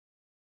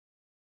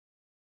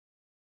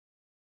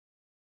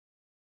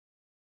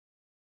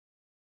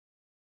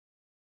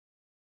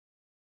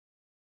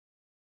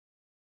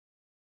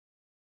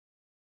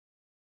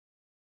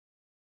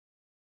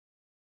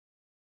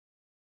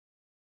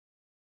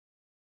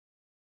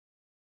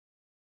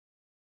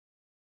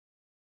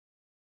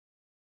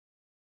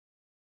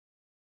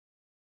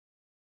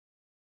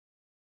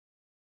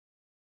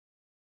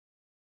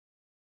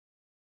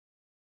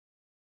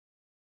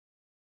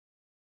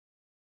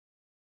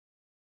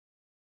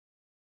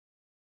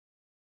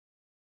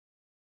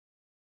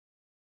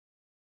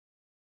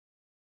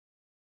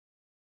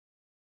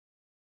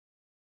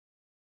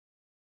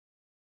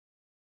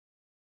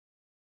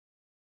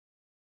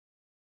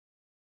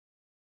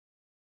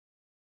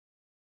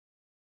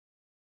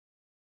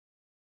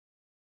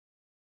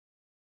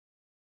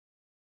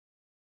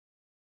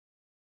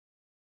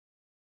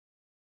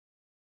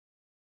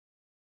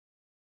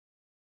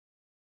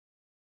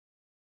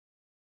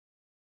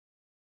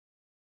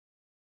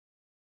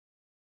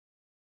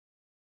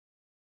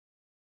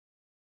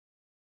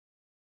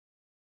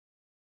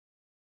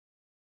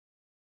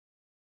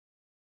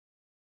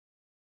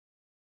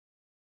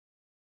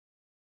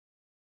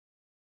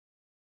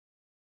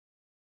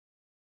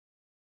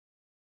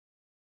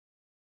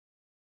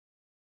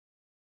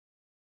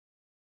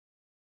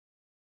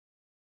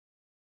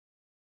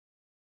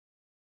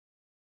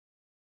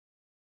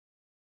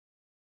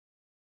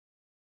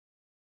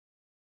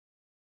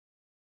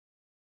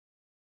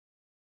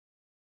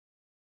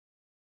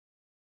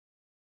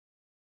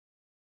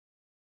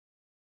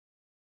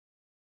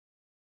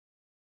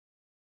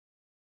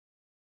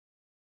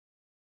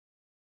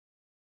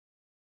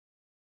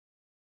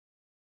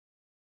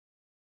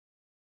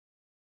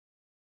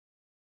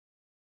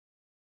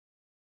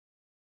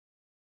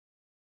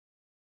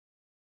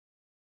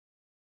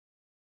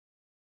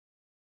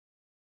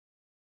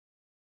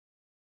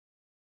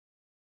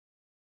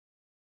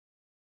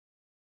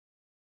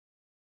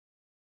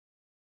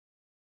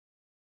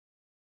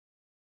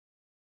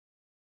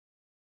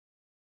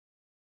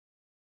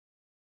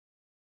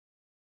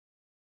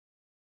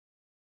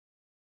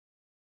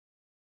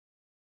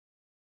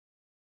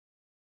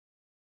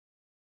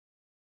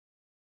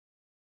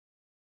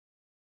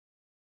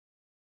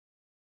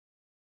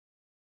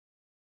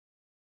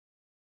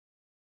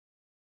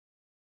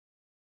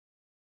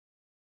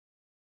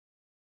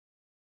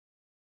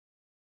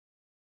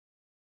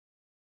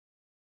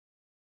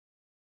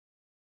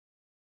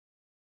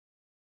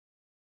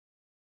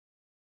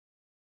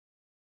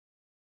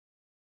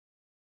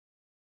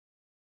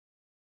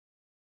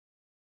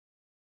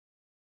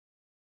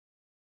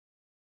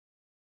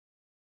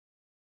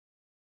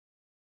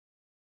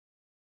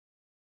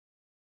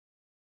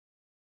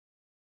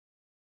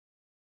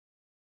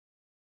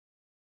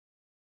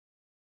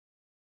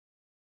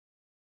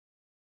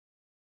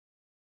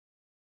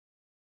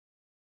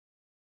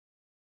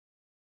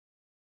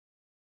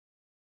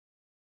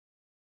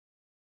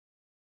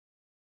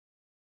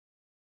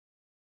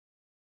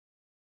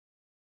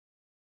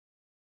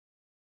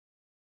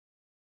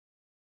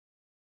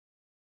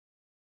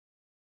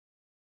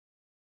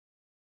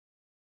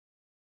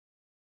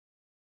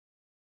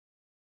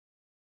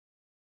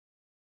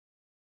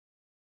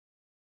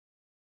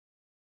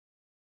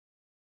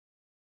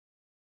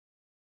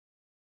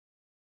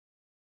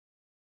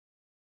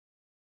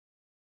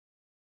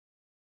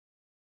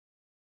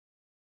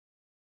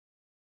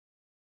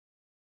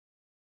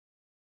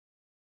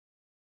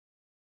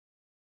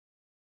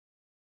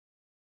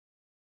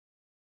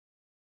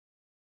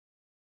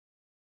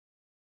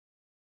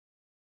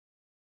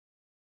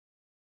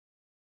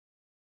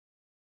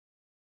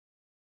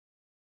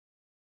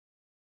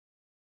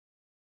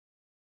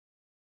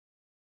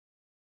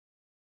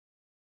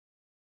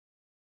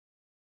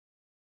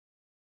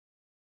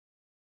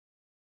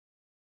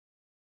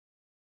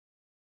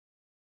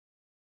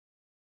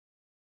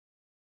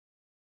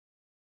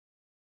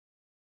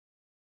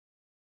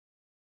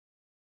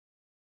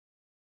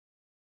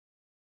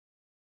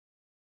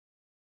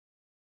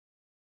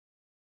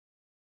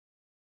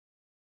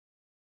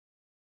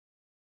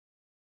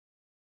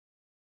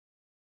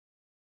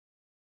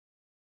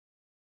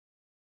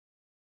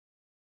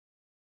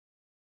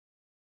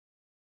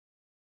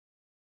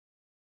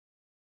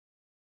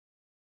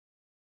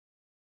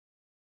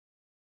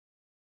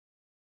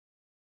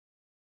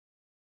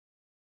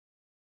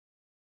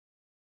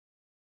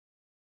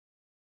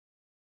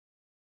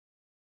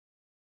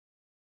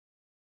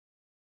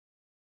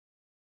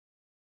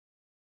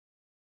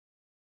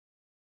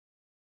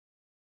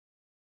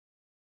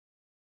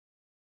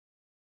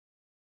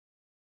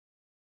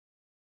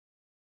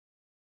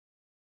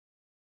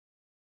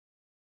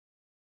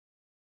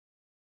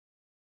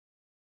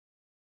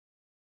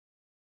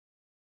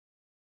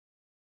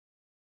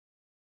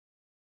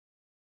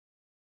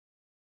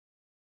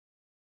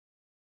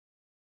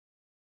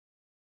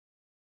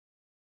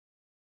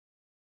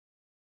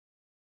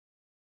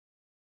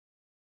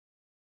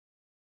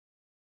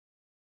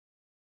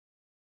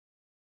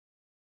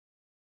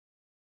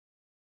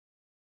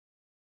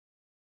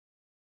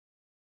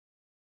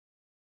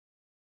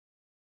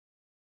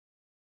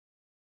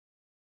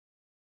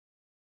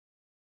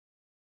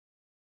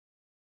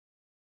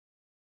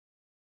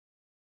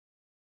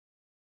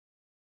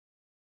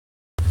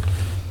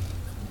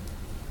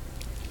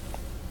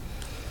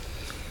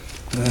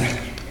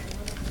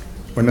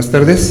Buenas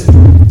tardes.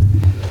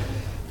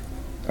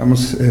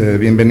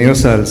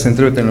 Bienvenidos al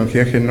Centro de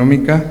Biotecnología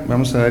Genómica.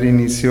 Vamos a dar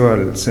inicio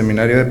al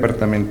seminario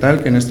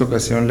departamental, que en esta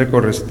ocasión le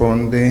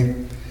corresponde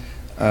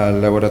al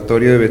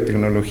Laboratorio de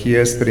Biotecnología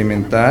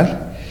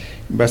Experimental.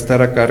 Va a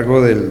estar a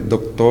cargo del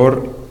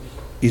doctor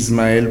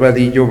Ismael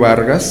Badillo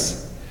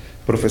Vargas,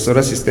 profesor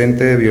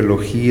asistente de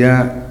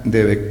Biología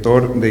de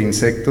Vector de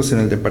Insectos en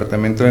el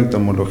Departamento de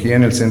Entomología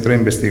en el Centro de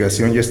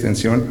Investigación y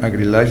Extensión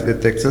AgriLife de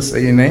Texas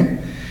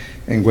A&M,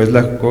 en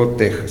Weslaco,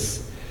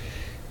 Texas.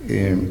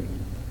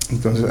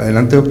 Entonces,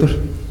 adelante, doctor.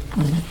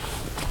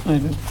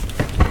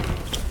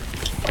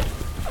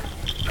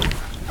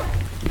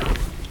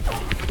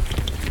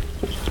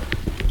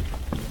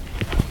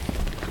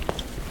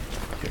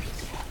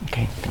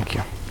 Okay, thank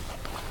you.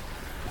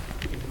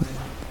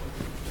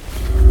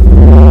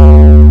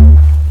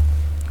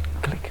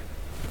 Click.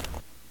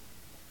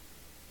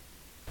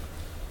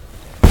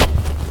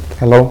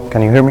 Hello,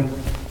 can you hear me?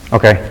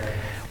 Okay.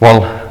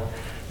 Well,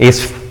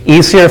 it's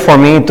easier for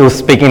me to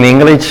speak in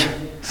English,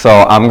 so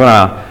I'm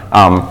gonna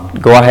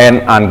go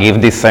ahead and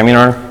give this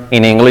seminar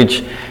in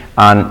English.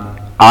 And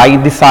I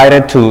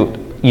decided to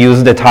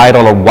use the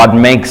title of what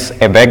makes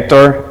a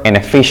vector an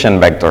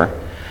efficient vector.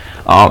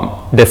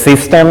 The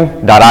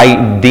system that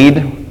I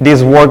did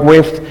this work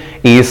with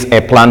is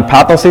a plant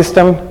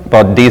pathosystem,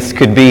 but this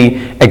could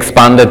be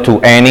expanded to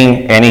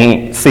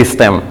any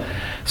system.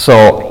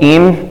 So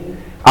in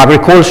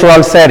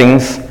agricultural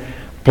settings,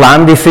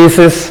 plant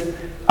diseases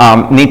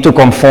need to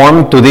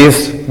conform to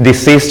this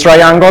disease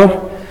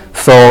triangle,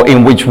 so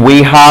in which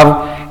we have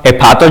a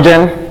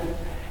pathogen,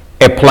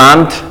 a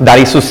plant that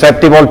is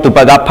susceptible to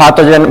that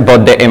pathogen,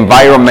 but the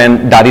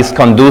environment that is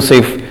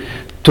conducive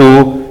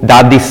to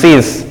that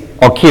disease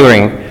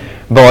occurring.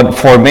 But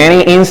for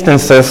many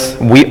instances,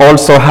 we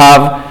also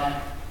have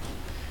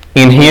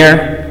in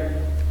here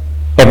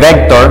a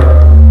vector,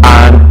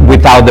 and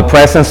without the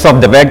presence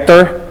of the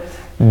vector,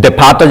 the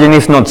pathogen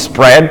is not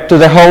spread to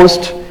the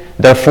host,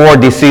 therefore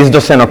disease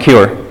doesn't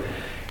occur.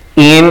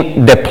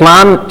 In the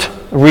plant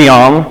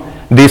realm,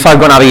 these are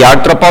going to be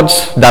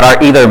arthropods that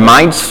are either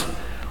mites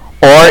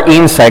or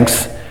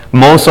insects,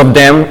 most of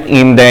them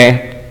in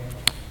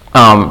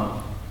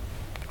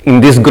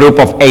this group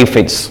of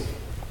aphids.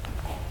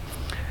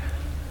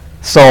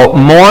 So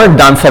more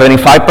than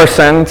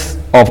 75%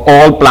 of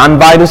all plant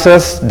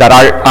viruses that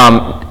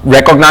are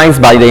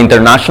recognized by the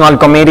International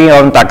Committee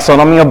on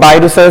Taxonomy of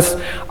Viruses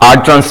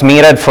are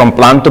transmitted from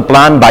plant to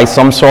plant by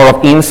some sort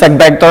of insect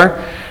vector.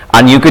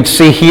 And you could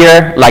see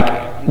here like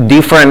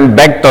different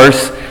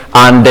vectors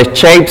and the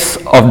shapes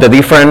of the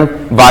different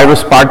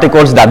virus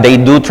particles that they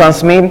do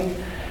transmit.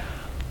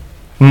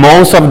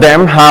 Most of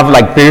them have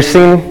like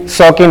piercing,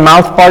 sucking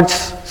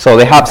mouthparts, so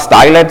they have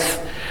stylets.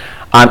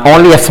 And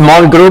only a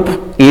small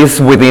group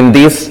is within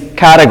this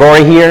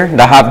category here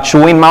that have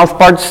chewing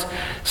mouthparts.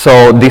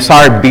 So these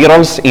are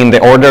beetles in the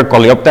order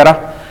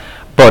Coleoptera.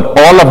 But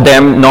all of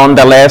them,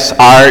 nonetheless,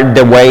 are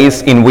the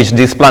ways in which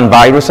these plant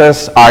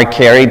viruses are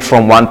carried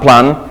from one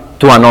plant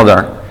to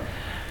another.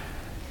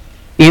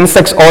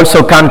 Insects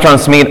also can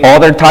transmit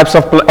other types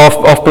of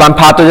plant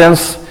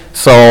pathogens.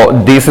 So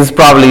this is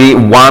probably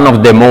one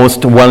of the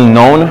most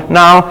well-known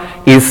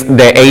now, is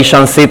the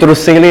Asian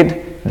citrus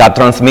psyllid that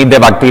transmit the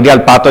bacterial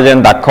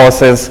pathogen that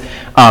causes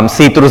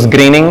citrus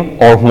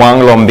greening or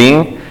Huang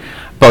Lombing.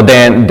 But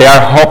then there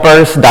are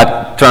hoppers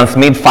that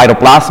transmit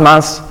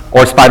phytoplasmas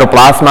or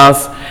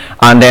spiroplasmas,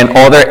 and then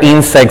other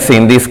insects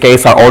in this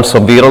case are also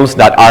beetles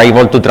that are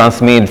able to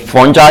transmit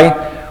fungi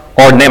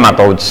or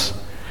nematodes.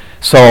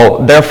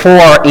 So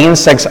therefore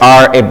insects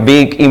are a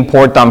big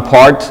important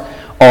part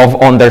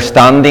of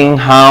understanding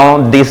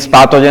how these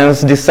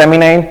pathogens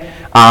disseminate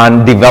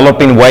and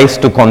developing ways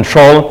to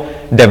control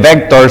the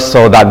vectors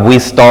so that we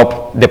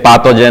stop the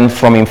pathogen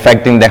from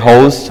infecting the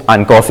host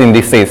and causing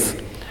disease.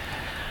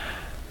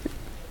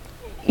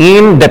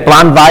 In the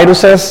plant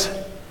viruses,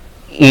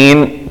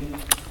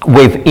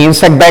 with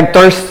insect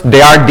vectors,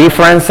 there are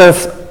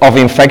differences of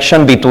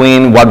infection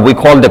between what we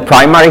call the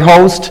primary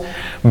host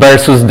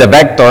versus the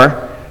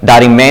vector,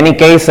 that in many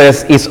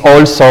cases is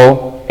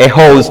also a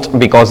host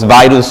because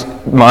virus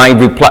might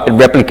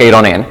replicate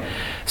on it.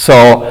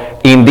 So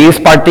in this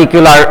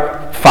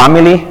particular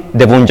family,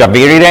 the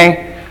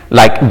Vungaviridae,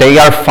 like they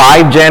are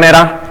 5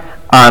 genera,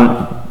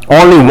 and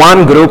only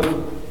one group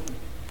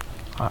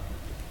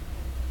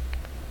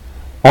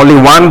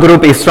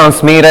is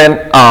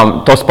transmitted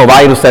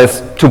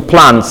tospoviruses to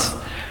plants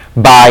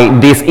by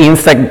these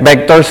insect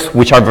vectors,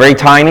 which are very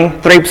tiny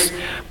thrips,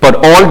 but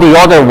all the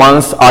other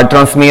ones are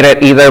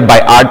transmitted either by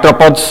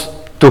arthropods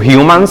to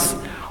humans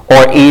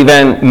or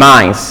even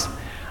mice.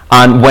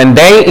 And when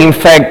they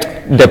infect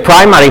the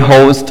primary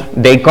host,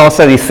 they cause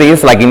a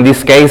disease, like in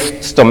this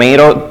case,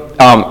 tomato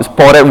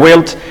spotted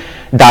wilt,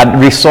 that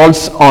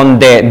results on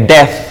the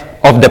death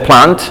of the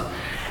plant.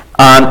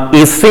 And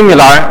is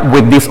similar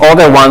with these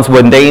other ones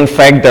when they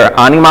infect their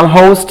animal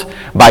host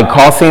by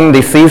causing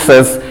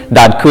diseases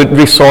that could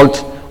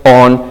result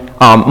on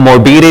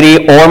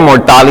morbidity or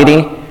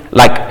mortality,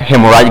 like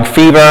hemorrhagic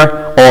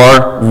fever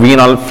or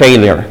renal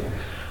failure.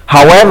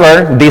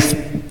 However, these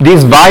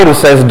these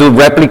viruses do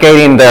replicate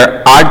in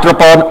their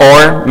arthropod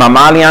or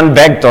mammalian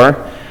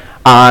vector,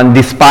 and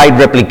despite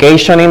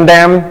replication in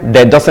them,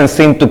 that doesn't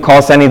seem to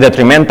cause any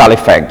detrimental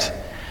effect.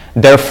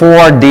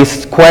 Therefore,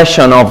 this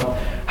question of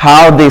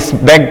how this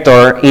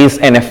vector is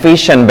an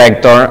efficient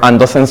vector and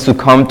doesn't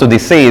succumb to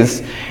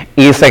disease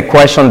is a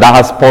question that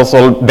has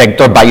puzzled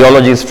vector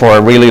biologists for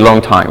a really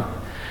long time.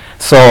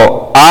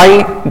 So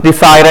I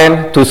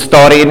decided to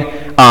study,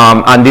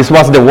 and this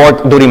was the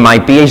work during my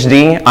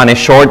PhD and a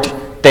short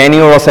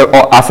tenure as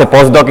a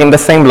postdoc in the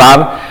same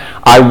lab.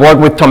 I worked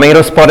with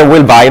tomato spotted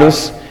wilt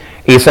virus.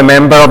 It's a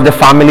member of the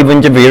family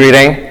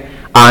Vingiviridae,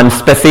 and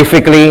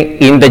specifically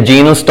in the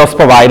genus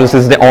Tospovirus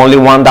is the only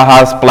one that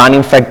has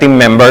plant-infecting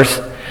members.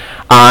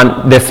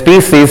 And the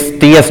species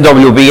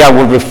TSWV, I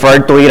will refer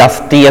to it as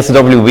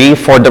TSWV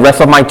for the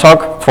rest of my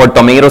talk, for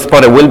tomato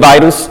spotted wilt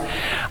virus.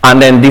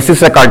 And then this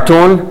is a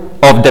cartoon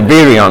of the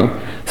virion.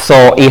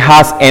 So it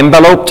has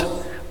enveloped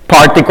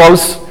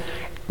particles.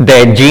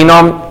 The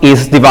genome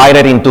is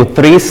divided into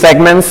 3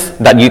 segments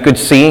that you could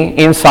see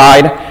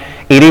inside.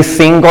 It is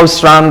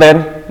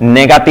single-stranded,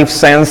 negative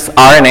sense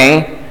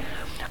RNA,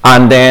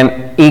 and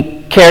then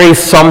it carries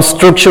some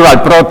structural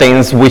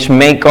proteins which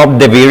make up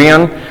the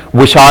virion,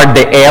 which are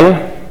the L,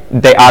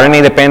 the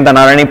RNA-dependent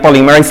RNA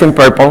polymerase in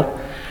purple,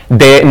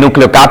 the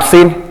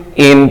nucleocapsid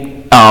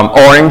in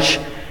orange,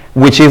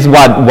 which is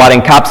what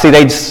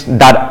encapsulates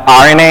that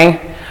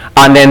RNA,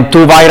 and then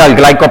 2 viral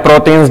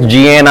glycoproteins,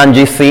 GN and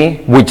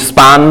GC, which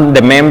span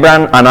the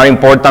membrane and are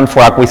important for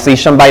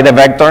acquisition by the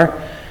vector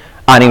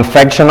and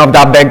infection of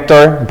that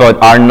vector,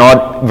 but are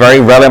not very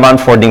relevant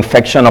for the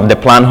infection of the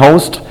plant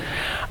host.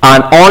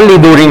 And only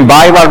during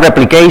viral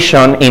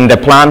replication in the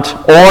plant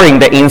or in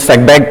the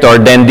insect vector,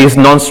 then these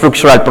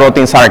non-structural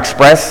proteins are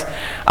expressed,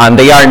 and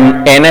they are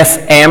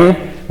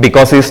NSM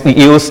because it's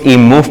used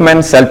in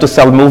movement,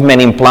 cell-to-cell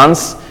movement in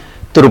plants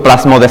through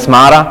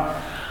plasmodesmata,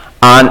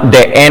 and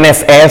the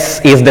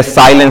NSS is the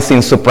silencing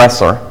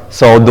suppressor.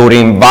 So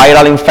during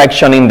viral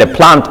infection in the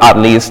plant, at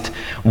least,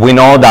 we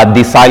know that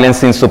the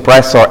silencing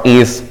suppressor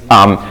is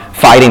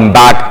fighting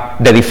back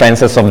the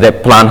defenses of the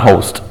plant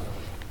host.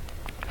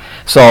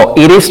 So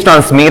it is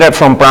transmitted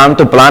from plant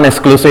to plant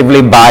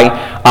exclusively by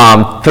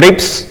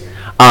thrips,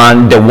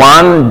 and the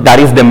one that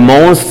is the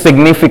most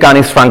significant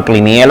is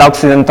Frankliniella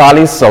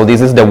occidentalis. So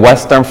this is the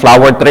western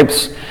flower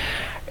thrips.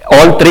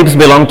 All thrips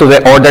belong to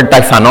the order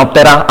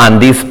Thysanoptera, and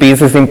this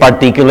species in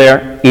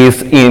particular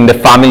is in the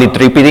family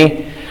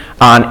Thripidae.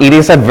 And it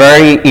is a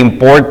very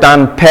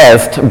important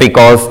pest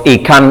because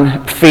it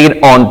can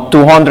feed on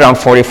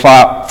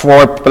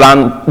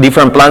 244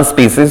 different plant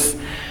species.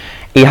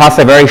 It has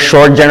a very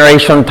short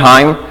generation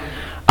time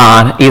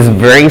and is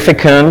very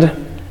fecund.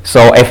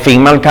 So a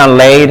female can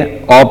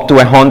lay up to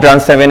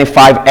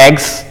 175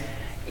 eggs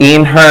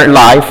in her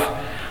life,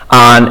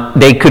 and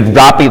they could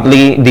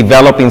rapidly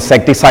develop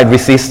insecticide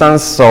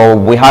resistance. So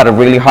we had a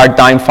really hard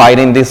time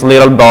fighting this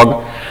little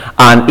bug,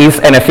 and is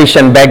an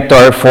efficient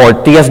vector for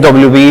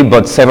TSWV,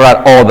 but several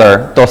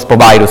other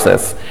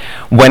tospoviruses.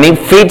 When it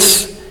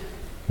feeds,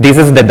 this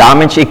is the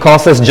damage it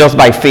causes just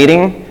by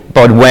feeding,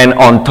 but when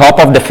on top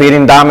of the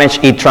feeding damage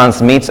it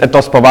transmits a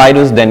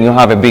tospovirus, then you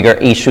have a bigger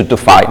issue to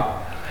fight.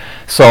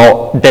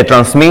 So the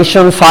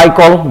transmission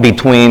cycle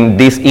between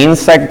this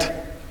insect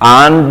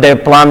and the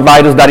plant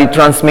virus that it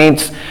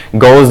transmits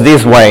goes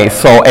this way.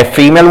 So a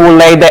female will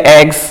lay the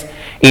eggs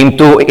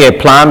into a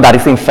plant that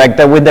is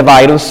infected with the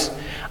virus,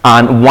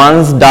 and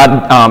once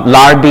that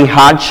larvae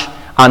hatch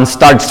and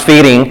starts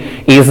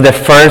feeding, is the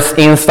first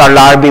instar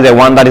larvae, the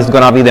one that is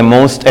going to be the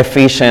most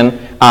efficient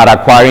at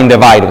acquiring the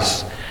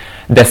virus.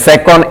 The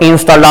second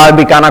instar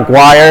larvae can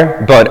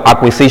acquire, but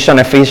acquisition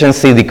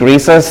efficiency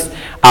decreases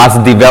as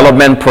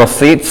development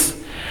proceeds.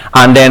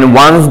 And then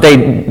once they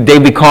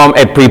become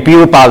a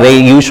prepupa, they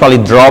usually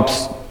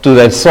drops to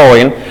the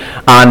soil,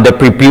 and the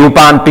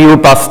prepupa and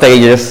pupa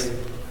stages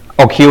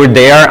occur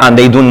there, and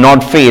they do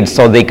not feed,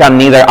 so they can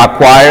neither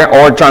acquire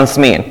or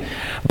transmit.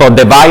 But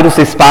the virus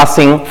is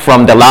passing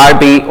from the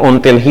larvae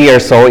until here,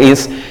 so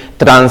it's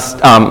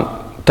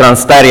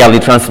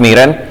transterially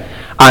transmitted.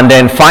 And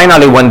then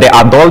finally, when the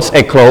adults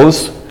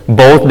eclose,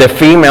 both the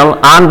female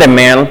and the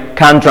male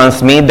can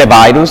transmit the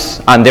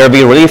virus, and there be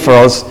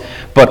referrals,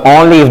 but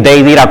only if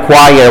they did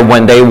acquire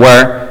when they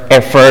were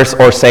a first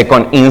or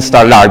second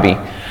instar larvae.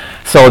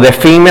 So the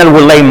female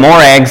will lay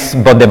more eggs,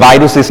 but the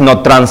virus is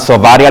not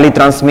transovarially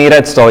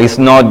transmitted, so it's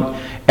not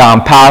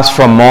passed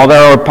from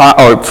mother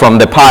or from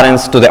the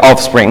parents to the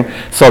offspring,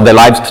 so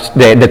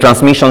the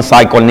transmission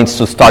cycle needs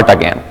to start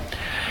again.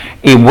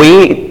 If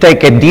we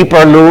take a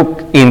deeper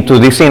look into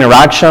this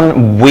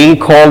interaction, we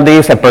call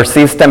this a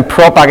persistent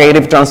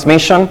propagative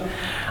transmission.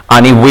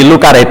 And if we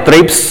look at a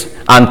thrips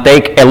and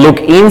take a look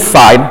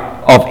inside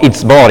of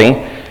its body,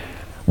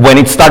 when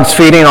it starts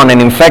feeding on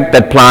an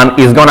infected plant,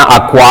 it's going to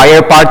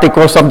acquire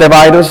particles of the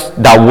virus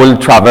that will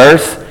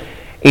traverse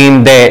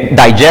in the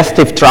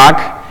digestive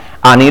tract,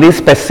 and it is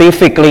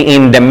specifically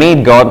in the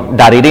midgut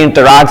that it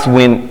interacts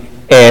with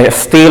a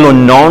still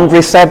unknown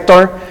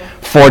receptor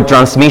for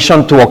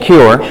transmission to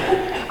occur.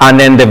 and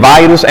then the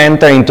virus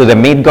enters into the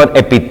midgut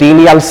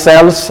epithelial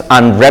cells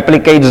and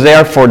replicates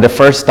there for the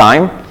first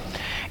time.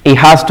 It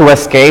has to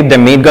escape the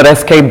midgut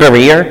escape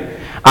barrier,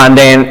 and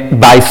then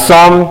by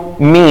some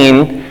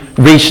means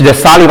reach the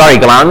salivary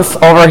glands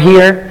over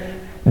here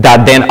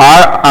that then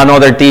are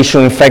another tissue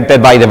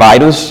infected by the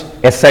virus.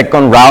 A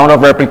second round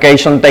of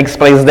replication takes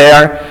place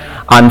there,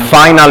 and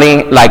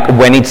finally, like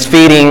when it's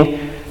feeding,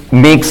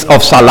 mix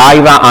of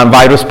saliva and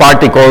virus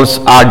particles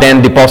are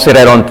then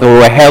deposited onto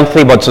a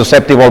healthy but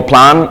susceptible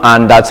plant,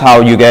 and that's how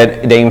you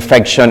get the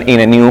infection in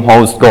a new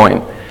host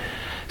going.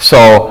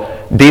 So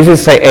this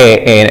is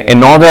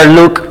another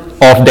look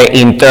of the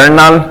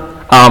internal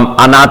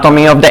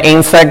anatomy of the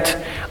insect,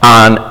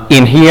 and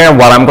in here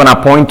what I'm going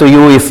to point to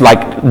you is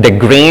like the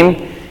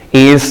green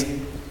is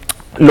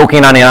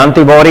looking at an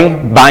antibody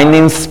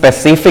binding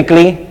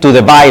specifically to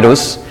the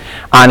virus,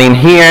 and in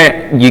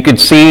here you could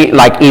see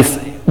like it's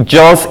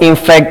just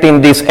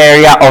infecting this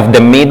area of the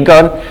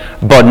midgut,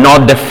 but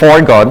not the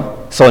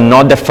foregut, so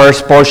not the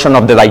first portion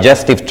of the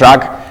digestive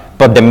tract,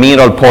 but the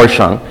middle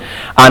portion.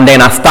 And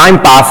then as time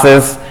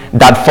passes,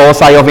 that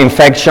foci of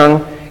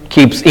infection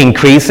keeps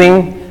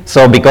increasing,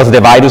 so because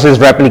the virus is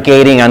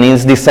replicating and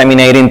is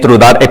disseminating through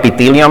that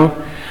epithelium,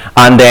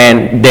 and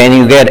then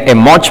you get a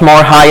much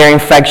more higher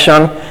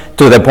infection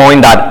to the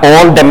point that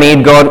all the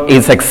midgut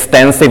is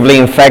extensively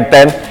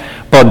infected,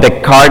 but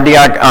the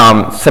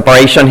cardiac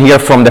separation here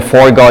from the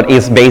foregut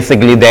is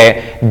basically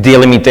the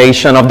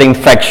delimitation of the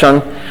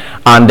infection.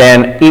 And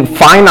then it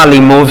finally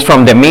moves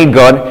from the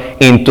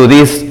midgut into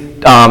these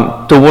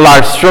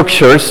tubular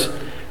structures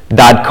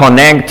that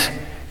connect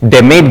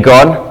the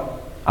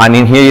midgut, and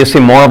in here you see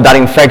more of that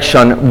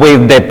infection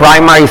with the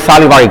primary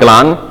salivary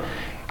gland,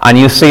 and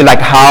you see like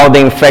how the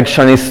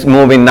infection is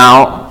moving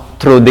now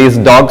through these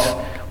ducts,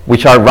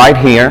 which are right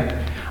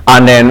here.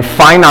 And then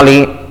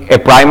finally, a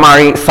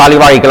primary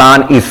salivary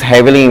gland is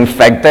heavily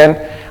infected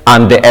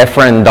and the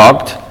efferent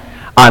duct.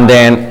 And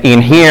then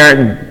in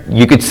here,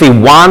 you could see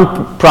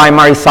one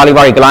primary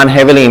salivary gland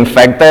heavily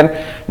infected,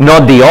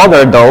 not the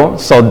other though,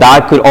 so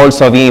that could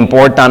also be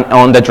important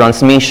on the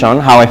transmission,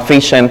 how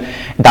efficient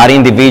that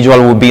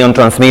individual would be on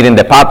transmitting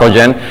the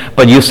pathogen.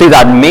 But you see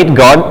that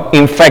midgut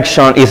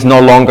infection is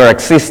no longer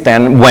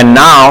existent when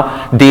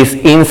now this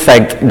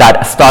insect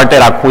that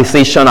started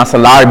acquisition as a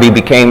larvae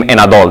became an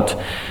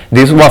adult.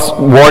 This was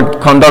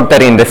work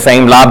conducted in the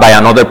same lab by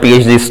another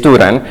PhD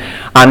student.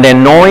 And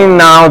then knowing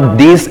now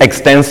this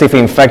extensive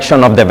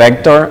infection of the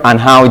vector and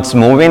how it's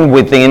moving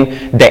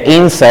within the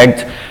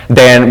insect,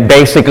 then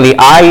basically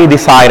I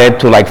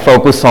decided to like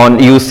focus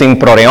on using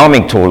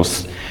proteomic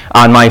tools.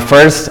 And my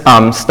first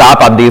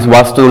step at this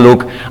was to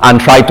look and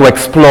try to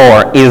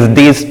explore, is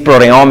this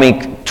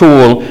proteomic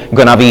tool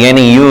gonna be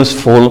any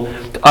useful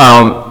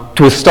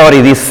to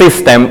study this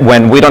system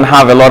when we don't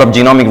have a lot of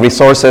genomic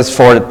resources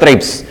for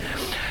thrips.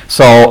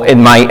 So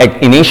in my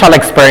initial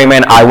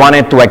experiment, I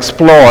wanted to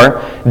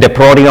explore the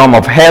proteome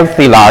of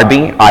healthy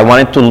larvae. I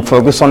wanted to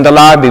focus on the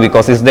larvae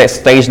because it's the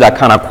stage that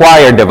can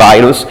acquire the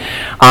virus.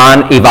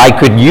 And if I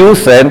could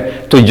use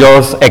it to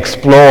just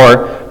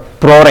explore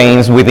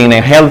proteins within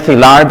a healthy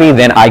larvae,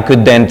 then I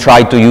could then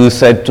try to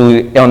use it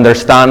to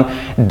understand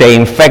the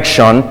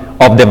infection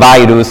of the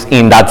virus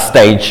in that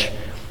stage.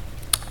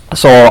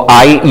 So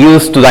I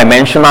used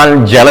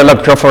two-dimensional gel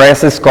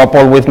electrophoresis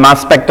coupled with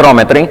mass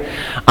spectrometry,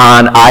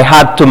 and I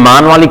had to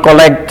manually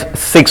collect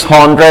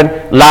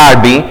 600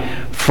 larvae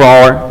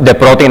for the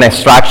protein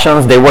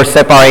extractions. They were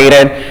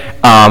separated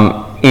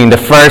in the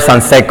first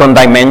and second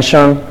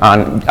dimension,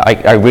 and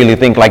I really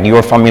think like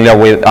you're familiar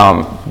with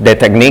the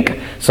technique.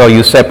 So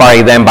you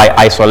separate them by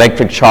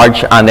isoelectric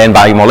charge and then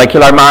by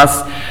molecular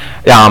mass.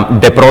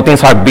 The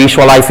proteins are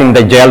visualized in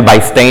the gel by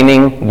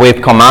staining with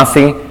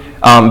Comasi.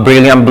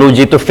 Brilliant blue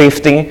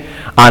G250,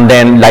 and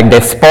then like the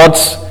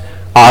spots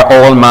are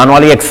all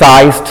manually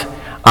excised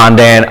and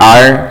then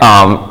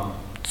are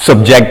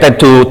subjected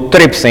to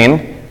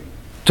trypsin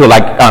to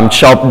like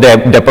chop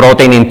the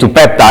protein into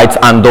peptides,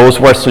 and those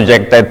were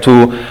subjected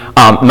to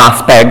mass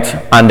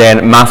spec, and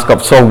then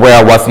MassCop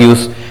software was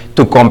used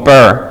to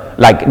compare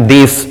like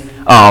these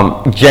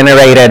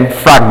generated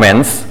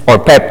fragments or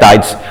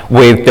peptides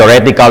with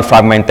theoretical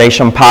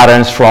fragmentation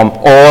patterns from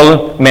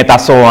all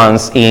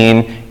metazoans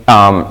in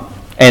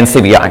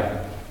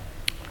NCBI.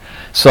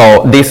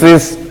 So this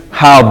is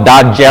how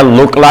that gel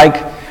looked like,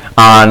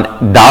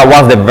 and that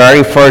was the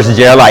very first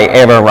gel I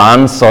ever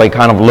ran, so it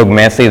kind of looked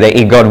messy.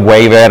 It got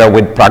way better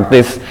with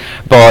practice,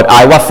 but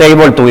I was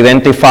able to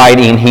identify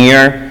in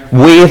here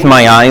with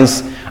my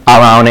eyes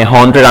around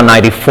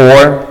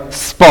 194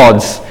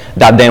 spots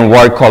that then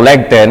were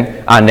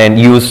collected and then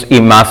used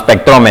in mass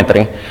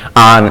spectrometry.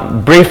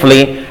 And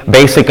briefly,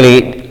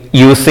 basically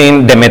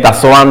using the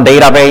metazoan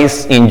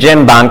database in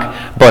GenBank,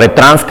 but a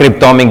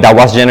transcriptomic that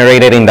was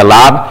generated in the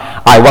lab,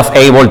 I was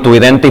able to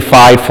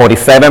identify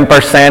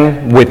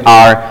 47% with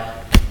our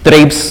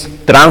TRIPS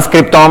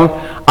transcriptome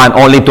and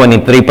only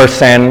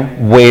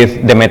 23%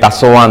 with the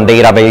metazoan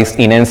database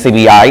in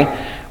NCBI,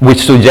 which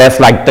suggests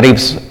like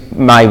TRIPS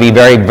might be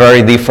very,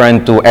 very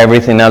different to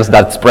everything else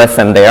that's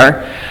present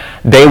there.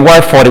 They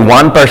were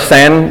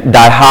 41%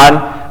 that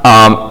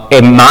had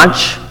a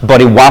match,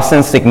 but it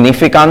wasn't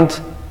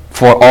significant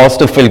for us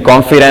to feel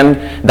confident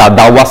that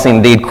that was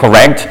indeed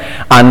correct.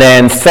 And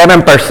then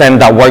 7%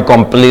 that were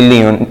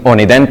completely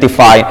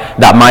unidentified,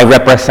 that might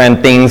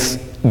represent things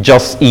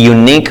just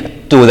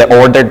unique to the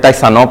order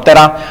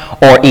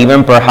Thysanoptera, or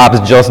even perhaps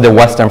just the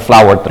western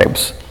flower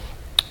thrips.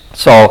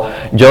 So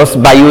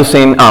just by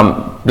using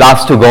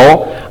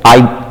BLAST2Go,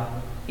 I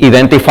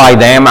identify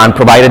them and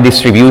provide a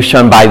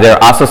distribution by their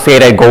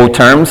associated Go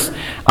terms.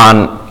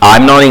 And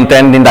I'm not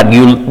intending that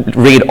you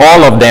read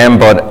all of them,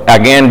 but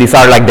again, these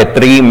are like the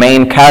three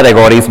main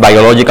categories: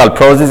 biological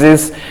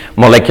processes,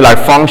 molecular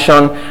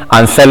function,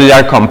 and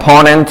cellular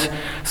component.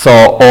 So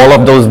all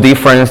of those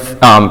different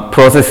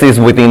processes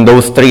within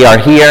those three are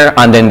here,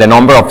 and then the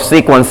number of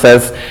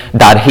sequences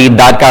that hit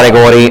that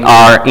category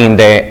are in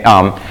the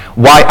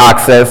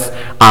y-axis.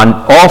 And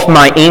of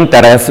my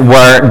interest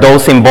were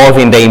those involved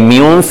in the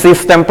immune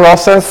system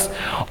process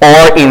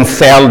or in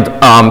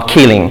cell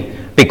killing,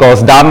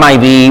 because that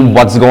might be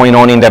what's going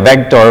on in the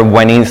vector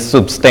when it's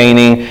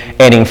sustaining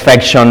an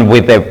infection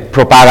with a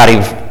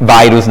propagative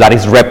virus that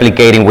is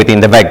replicating within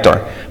the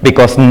vector,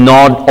 because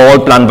not all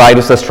plant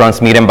viruses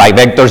transmitted by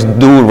vectors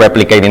do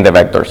replicate in the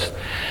vectors.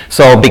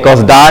 So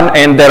because that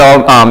ended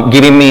up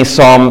giving me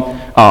some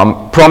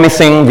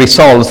promising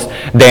results,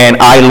 then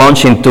I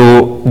launched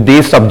into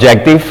this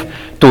objective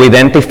to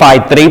identify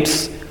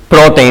TRIPS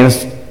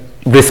proteins,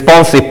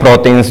 responsive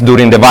proteins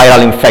during the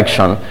viral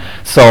infection.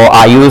 So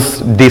I use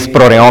these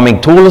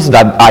proteomic tools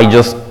that I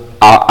just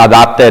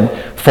adapted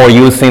for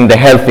using the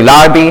healthy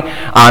larvae,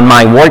 and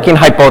my working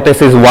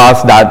hypothesis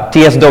was that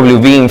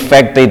TSWV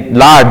infected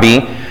larvae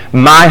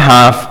might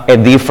have a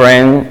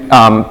different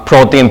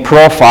protein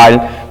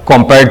profile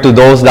compared to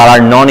those that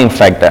are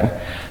non-infected.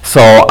 So,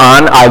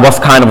 and I was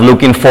kind of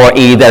looking for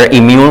either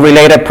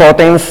immune-related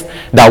proteins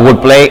that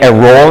would play a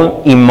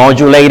role in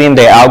modulating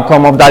the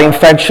outcome of that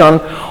infection,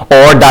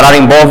 or that are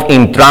involved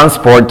in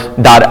transport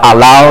that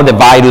allow the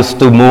virus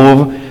to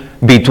move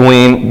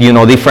between,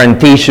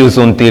 different tissues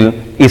until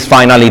it's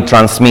finally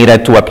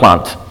transmitted to a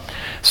plant.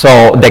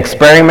 So the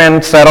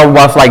experiment setup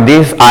was like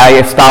this. I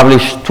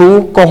established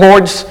 2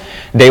 cohorts.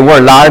 They were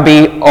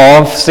larvae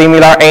of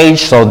similar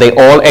age, so they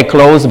all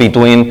eclosed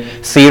between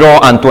 0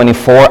 and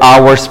 24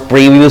 hours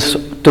previous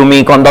to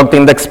me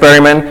conducting the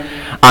experiment.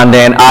 And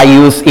then I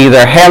used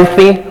either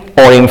healthy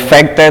or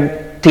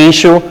infected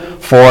tissue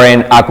for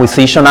an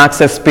acquisition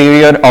access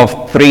period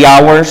of 3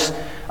 hours.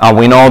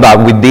 We know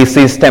that with this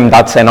system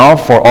that's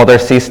enough. For other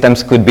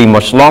systems could be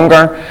much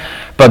longer.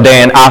 But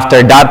then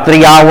after that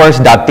 3 hours,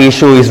 that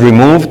tissue is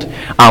removed,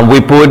 and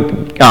we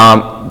put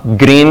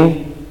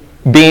green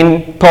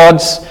bean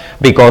pods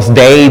because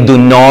they do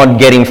not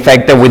get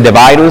infected with the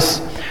virus.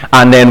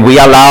 And then we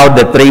allow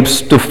the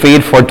TRIPS to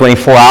feed for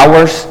 24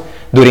 hours.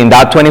 During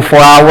that 24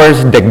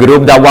 hours, the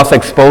group that was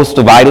exposed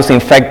to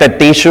virus-infected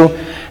tissue,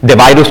 the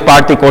virus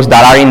particles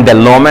that are in the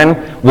lumen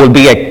will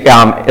be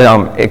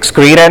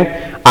excreted,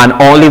 and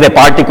only the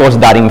particles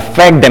that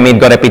infect the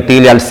midgut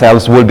epithelial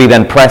cells will be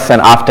then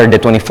present after the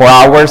 24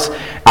 hours,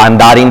 and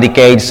that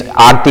indicates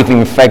active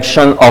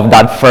infection of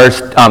that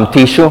first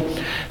tissue.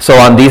 So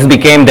and this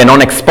became the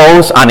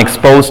non-exposed and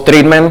exposed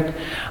treatment,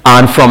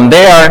 and from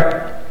there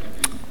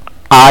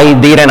I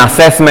did an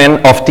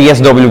assessment of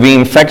TSWV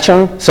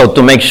infection, so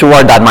to make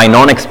sure that my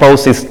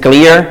non-exposed is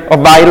clear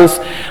of virus,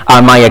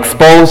 and my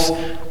exposed,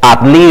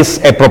 at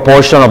least a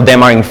proportion of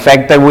them are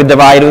infected with the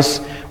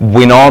virus.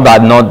 We know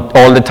that not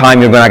all the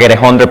time you're going to get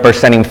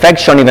 100%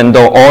 infection, even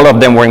though all of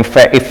them were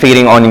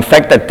feeding on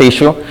infected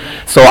tissue.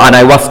 So, and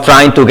I was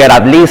trying to get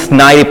at least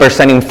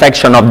 90%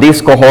 infection of this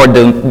cohort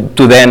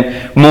to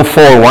then move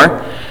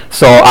forward.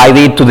 So I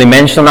did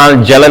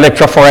 2-dimensional gel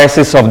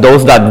electrophoresis of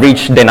those that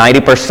reached the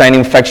 90%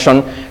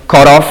 infection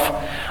cutoff.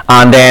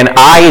 And then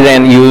I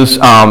used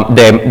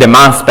the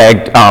mass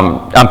spec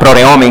and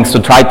proteomics to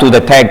try to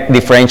detect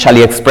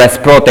differentially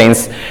expressed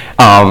proteins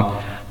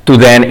to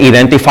then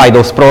identify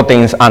those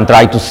proteins and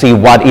try to see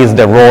what is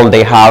the role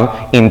they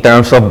have in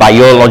terms of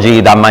biology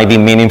that might be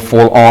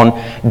meaningful on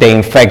the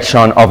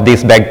infection of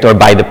this vector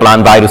by the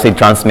plant virus it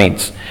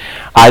transmits.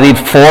 I did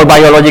 4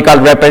 biological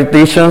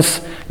repetitions,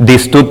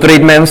 these 2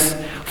 treatments.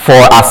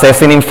 For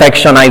assessing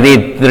infection, I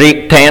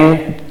did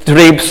 10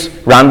 TRIPS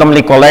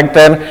randomly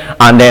collected,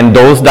 and then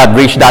those that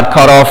reached that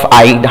cutoff,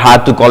 I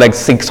had to collect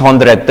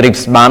 600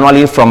 TRIPS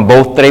manually from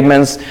both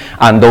treatments,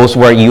 and those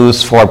were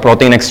used for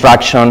protein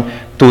extraction,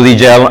 2D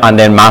gel, and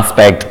then mass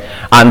spec.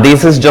 And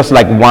this is just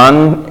like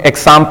one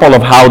example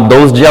of how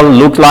those gel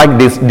look like.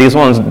 These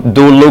ones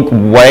do look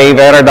way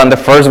better than the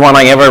first one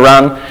I ever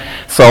ran.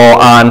 So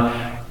on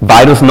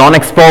virus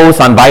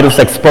non-exposed and virus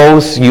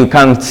exposed, you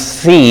can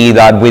see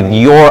that with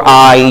your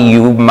eye,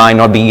 you might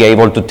not be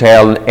able to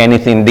tell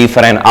anything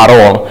different at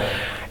all,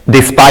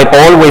 despite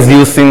always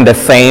using the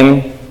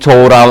same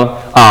total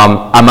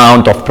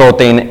amount of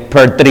protein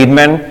per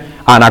treatment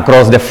and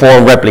across the 4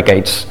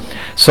 replicates.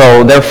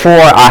 So therefore,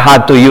 I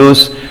had to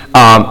use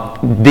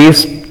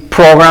this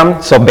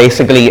program, so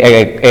basically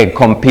a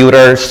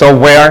computer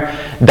software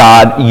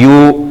that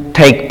you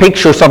take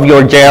pictures of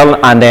your gel,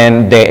 and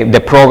then the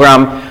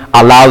program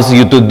allows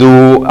you to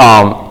do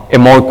a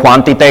more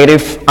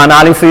quantitative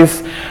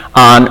analysis.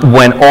 And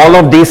when all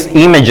of these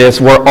images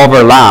were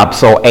overlapped,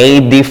 so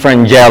 8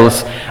 different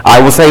gels,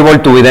 I was able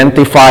to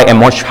identify a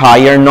much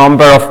higher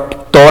number of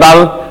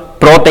total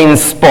protein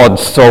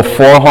spots, so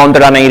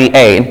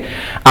 488.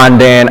 And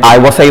then I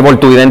was able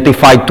to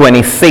identify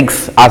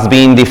 26 as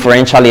being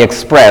differentially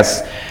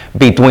expressed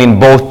between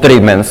both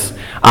treatments.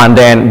 And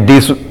then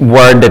these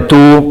were the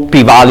 2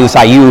 p-values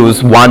I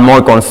used, one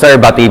more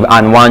conservative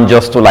and one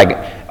just to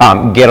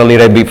get a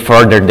little bit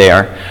further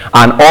there.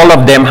 And all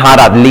of them had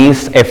at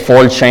least a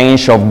fold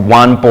change of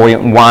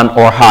 1.1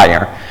 or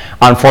higher.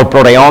 And for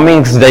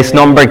proteomics, this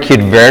number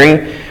could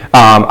vary.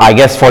 I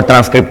guess for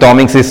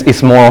transcriptomics,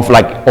 it's more of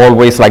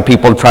always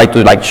people try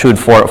to shoot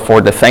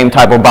for the same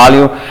type of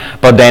value.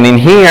 But then in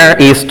here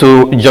is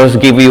to just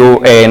give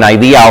you an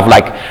idea of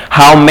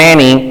how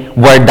many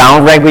were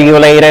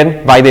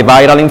downregulated by the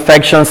viral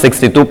infection,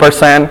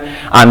 62%,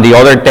 and the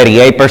other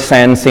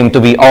 38% seem to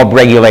be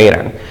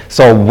upregulated.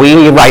 So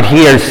we right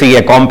here see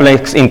a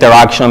complex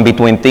interaction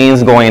between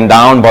things going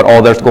down but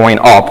others going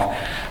up.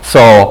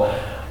 So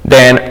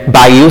then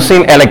by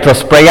using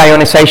electrospray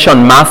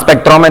ionization mass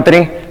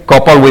spectrometry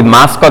coupled with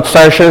mascot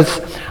searches,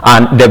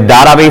 and the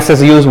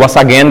databases used was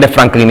again the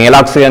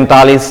Franklinella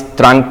occidentalis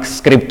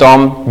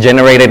transcriptome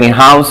generated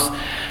in-house,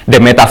 the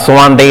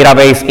Metazoan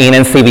database in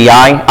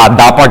NCBI at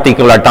that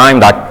particular time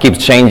that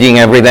keeps changing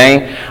every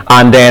day,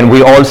 and then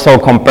we also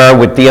compare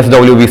with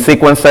TSWB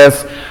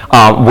sequences.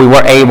 We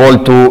were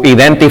able to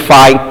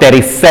identify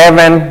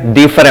 37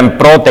 different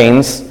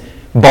proteins,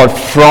 but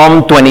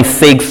from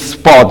 26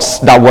 spots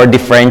that were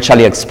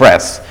differentially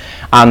expressed.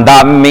 And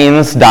that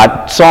means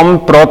that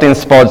some protein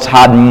spots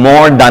had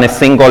more than a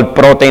single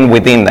protein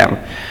within them.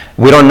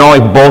 We don't know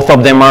if both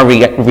of them are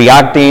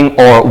reacting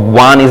or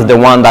one is the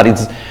one that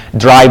is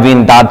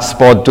driving that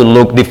spot to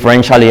look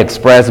differentially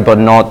expressed but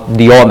not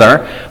the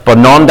other. But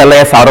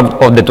nonetheless, out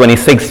of the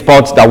 26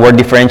 spots that were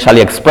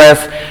differentially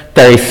expressed,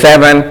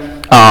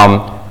 37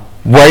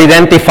 were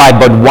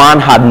identified, but one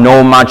had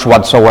no match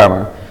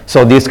whatsoever.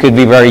 So this could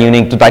be very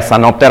unique to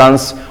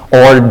Thysanopterans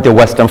or the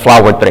Western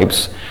flower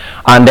thrips.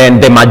 And then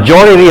the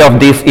majority of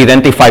these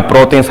identified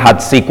proteins had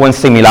sequence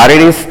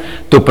similarities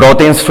to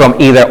proteins from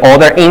either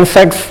other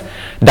insects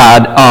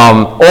that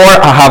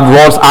or have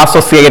roles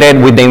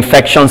associated with the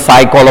infection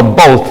cycle of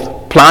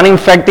both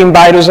plant-infecting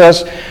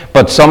viruses,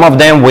 but some of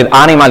them with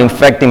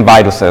animal-infecting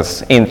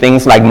viruses in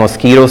things like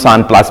mosquitoes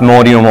and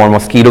Plasmodium or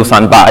mosquitoes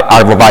and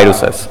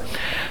arboviruses.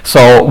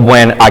 So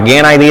when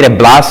again I did a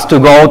blast to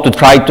go to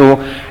try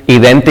to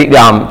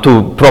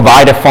to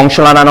provide a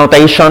functional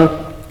annotation,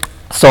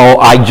 so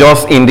I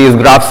just in this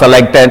graph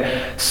selected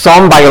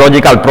some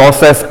biological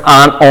process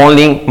and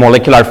only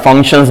molecular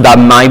functions that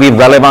might be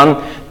relevant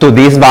to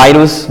this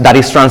virus that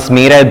is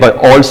transmitted but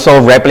also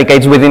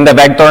replicates within the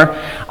vector,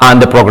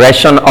 and the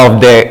progression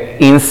of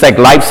the insect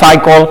life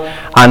cycle,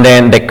 and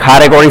then the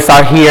categories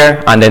are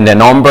here, and then the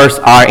numbers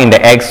are in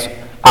the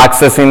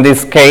x-axis in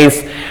this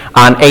case,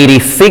 and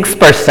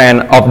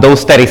 86% of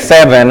those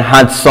 37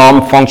 had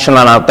some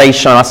functional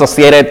annotation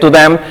associated to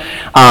them.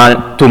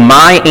 To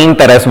my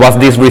interest was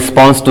this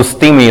response to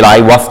stimuli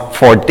was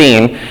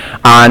 14,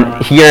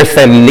 and here's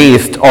a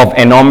list of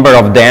a number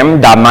of them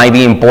that might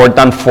be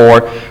important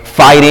for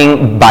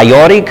fighting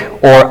biotic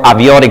or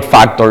abiotic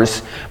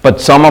factors,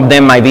 but some of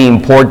them might be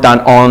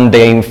important on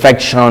the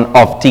infection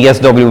of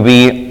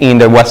TSWB in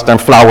the Western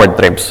flower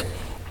thrips.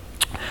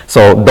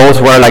 So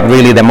those were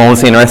really the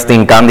most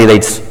interesting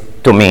candidates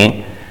to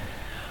me.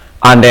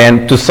 And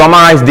then to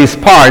summarize this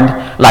part,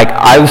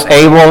 I was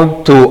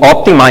able to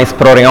optimize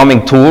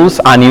proteomic tools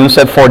and use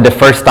it for the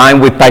first time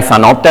with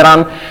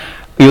Thysanopteran.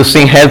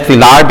 Using healthy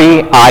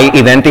larvae, I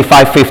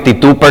identified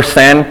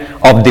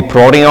 52% of the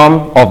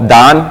proteome of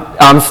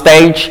that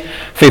stage.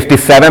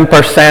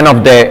 57%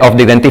 of the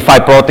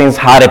identified proteins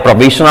had a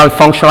provisional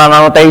functional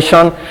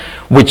annotation,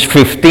 which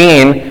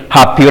 15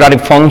 have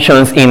putative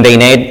functions in the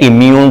innate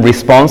immune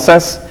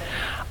responses.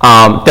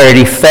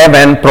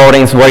 37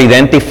 proteins were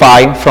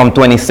identified from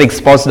 26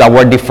 spots that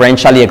were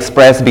differentially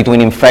expressed between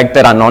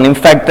infected and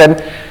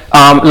non-infected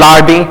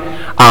larvae,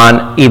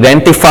 and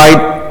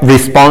identified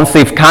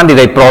responsive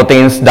candidate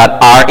proteins that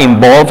are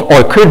involved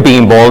or could be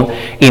involved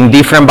in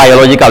different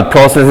biological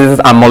processes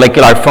and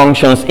molecular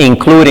functions,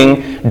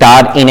 including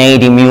that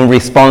innate immune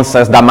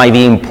responses that might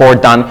be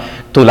important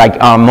to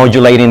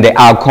modulating the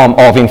outcome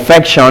of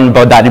infection,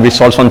 but that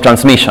results on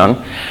transmission.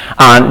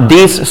 And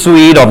this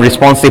suite of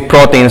responsive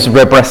proteins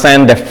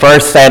represent the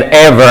first set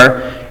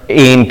ever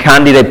in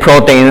candidate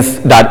proteins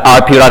that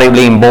are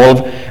putatively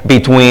involved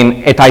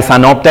between a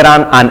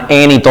Thysanopteran and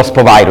any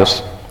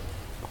tospovirus.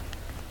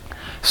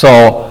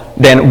 So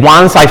then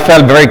once I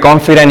felt very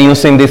confident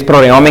using these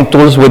proteomic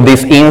tools with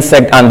this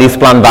insect and this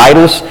plant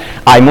virus,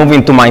 I moved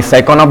into my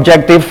second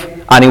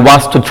objective, and it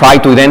was to try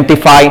to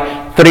identify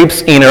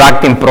thrips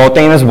interacting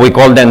proteins. We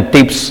call them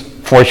TIPS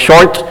for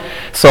short.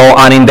 So,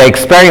 and in the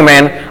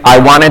experiment, I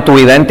wanted to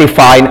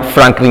identify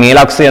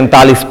Franklinella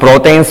occidentalis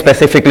proteins,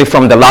 specifically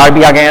from the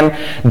larvae again,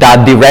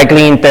 that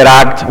directly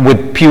interact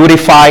with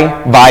purified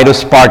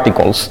virus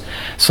particles.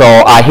 So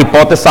I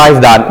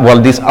hypothesized that, well,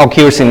 this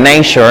occurs in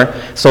nature,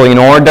 so in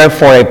order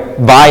for a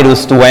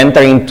virus to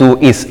enter into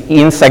its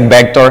insect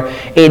vector,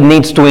 it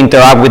needs to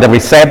interact with the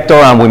receptor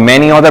and with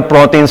many other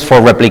proteins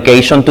for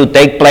replication to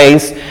take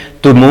place,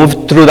 to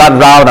move through that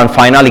route and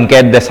finally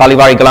get the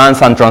salivary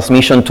glands and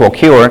transmission to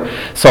occur.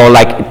 So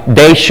like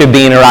they should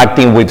be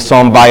interacting with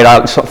some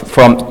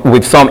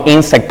with some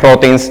insect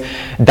proteins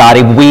that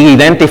if we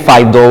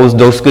identify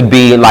those could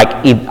be like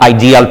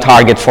ideal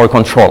targets for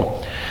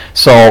control.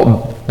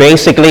 So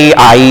basically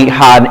I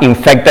had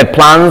infected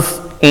plants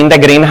in the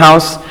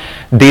greenhouse.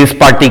 This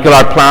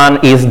particular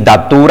plant is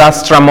Datura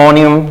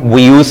stramonium.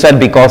 We use it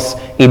because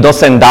it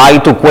doesn't die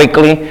too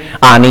quickly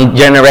and it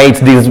generates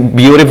these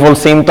beautiful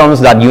symptoms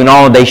that you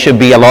know there should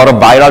be a lot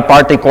of viral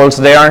particles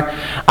there.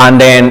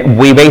 And then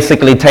we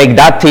basically take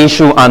that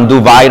tissue and do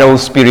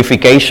virus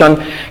purification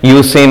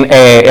using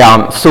a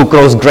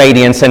sucrose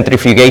gradient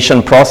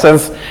centrifugation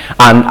process.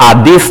 And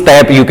at this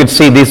step you could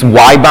see this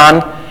white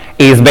band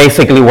is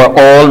basically where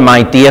all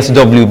my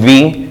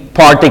TSWV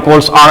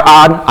particles are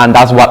at, and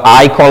that's what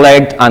I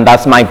collect, and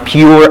that's my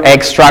pure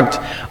extract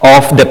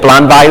of the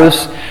plant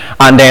virus.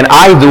 And then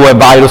I do a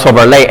virus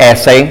overlay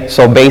assay.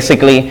 So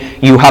basically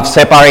you have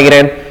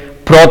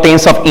separated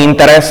proteins of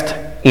interest,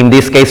 in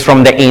this case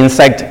from the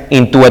insect,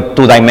 into a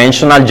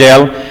two-dimensional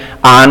gel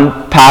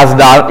and pass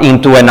that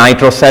into a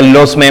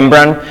nitrocellulose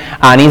membrane,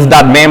 and it's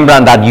that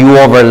membrane that you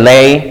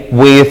overlay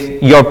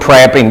with your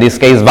prep, in this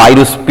case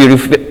virus,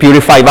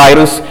 purified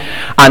virus,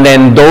 and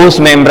then those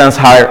membranes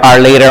are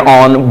later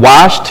on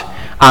washed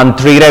and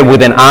treated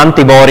with an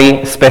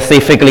antibody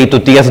specifically to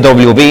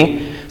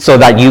TSWV so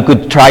that you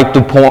could try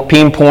to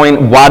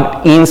pinpoint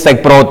what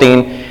insect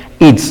protein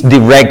it's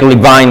directly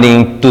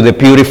binding to the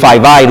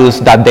purified virus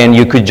that then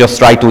you could just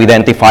try to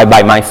identify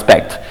by mass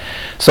spec.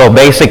 So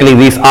basically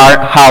these are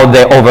how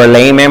the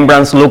overlay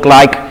membranes look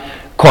like.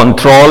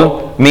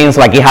 Control means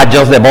like it had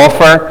just the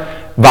buffer.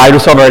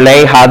 Virus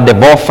overlay had the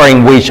buffer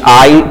in which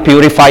I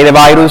purify the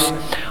virus,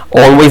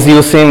 always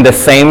using the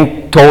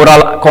same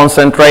total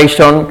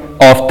concentration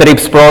of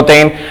TRIPS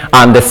protein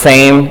and the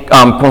same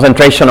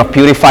concentration of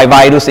purified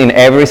virus in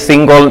every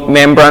single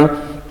membrane.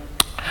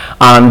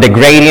 And the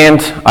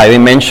gradient, I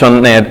didn't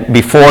mention it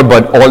before,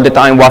 but all the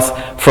time was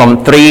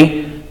from 3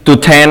 to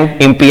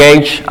 10 in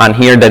pH, and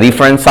here the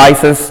different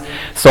sizes.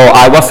 So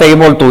I was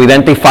able to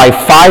identify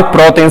 5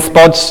 protein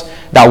spots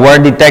that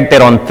were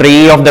detected on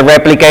 3 of the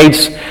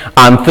replicates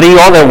and 3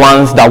 other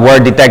ones that were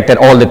detected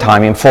all the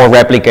time in 4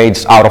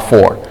 replicates out of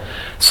 4.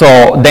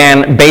 So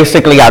then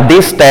basically at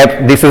this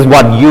step, this is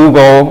what you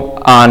go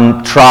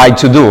and try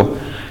to do.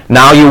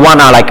 Now you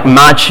wanna like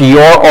match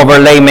your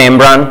overlay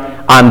membrane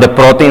and the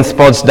protein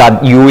spots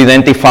that you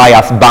identify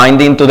as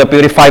binding to the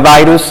purified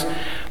virus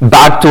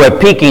back to a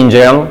picking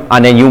gel,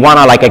 and then you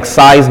wanna like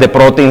excise the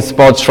protein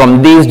spots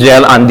from this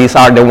gel, and these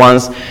are the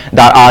ones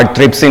that are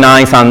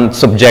trypsinized and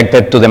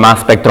subjected to the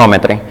mass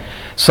spectrometry.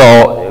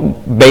 So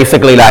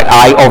basically like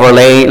I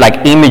overlay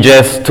like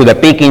images to the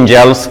picking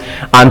gels,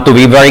 and to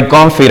be very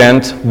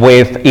confident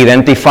with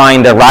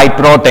identifying the right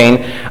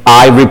protein,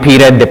 I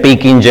repeated the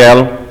picking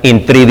gel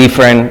in 3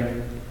 different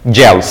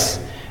gels.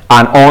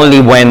 And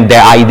only when the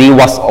ID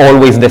was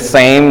always the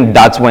same,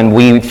 that's when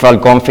we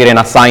felt confident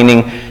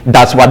assigning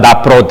that's what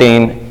that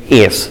protein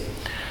is.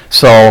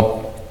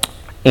 So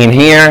in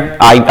here,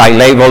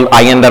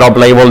 I ended up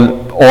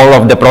labeled all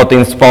of the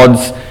protein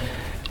spots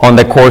on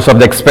the course of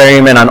the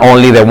experiment, and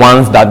only the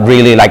ones that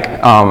really like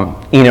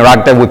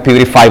interacted with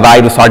purified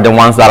virus are the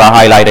ones that are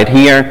highlighted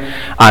here.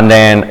 And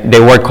then they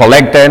were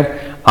collected,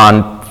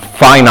 and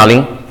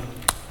finally,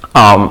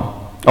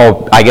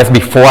 I guess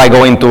before I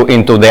go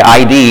into the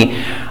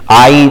ID,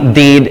 I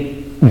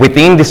did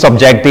within this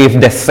objective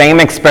the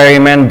same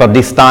experiment, but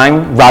this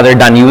time rather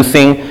than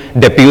using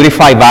the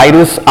purified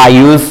virus, I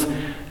use,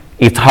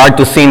 it's hard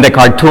to see in the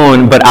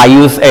cartoon, but I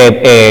use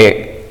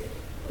a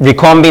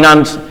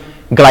recombinant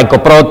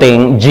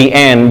glycoprotein,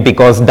 GN,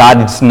 because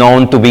that is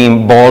known to be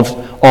involved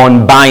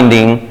on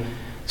binding.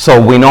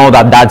 So we know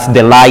that that's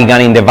the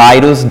ligand in the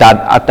virus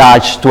that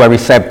attached to a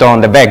receptor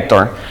on the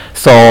vector.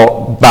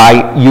 So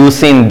by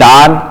using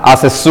that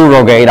as a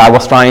surrogate, I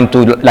was trying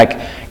to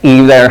like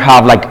either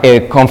have like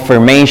a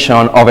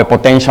confirmation of a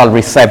potential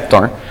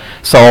receptor.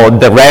 So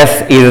the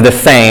rest is the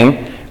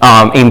same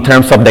in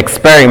terms of the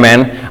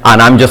experiment,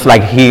 and I'm just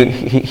like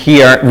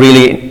here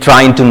really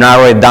trying to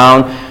narrow it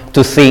down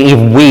to see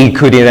if we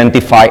could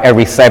identify a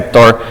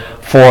receptor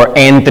for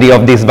entry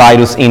of this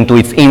virus into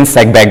its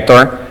insect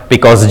vector,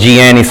 because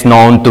GN is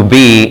known to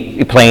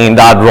be playing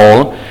that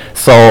role.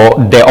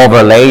 So the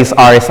overlays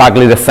are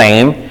exactly the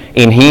same.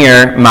 In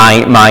here,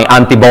 my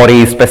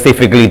antibody is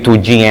specifically to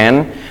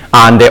GN,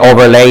 and the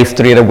overlay is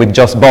treated with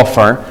just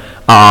buffer.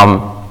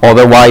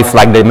 Otherwise,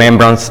 like the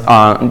membranes,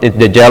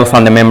 the gels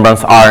and the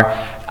membranes are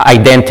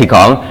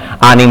identical.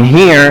 And in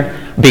here,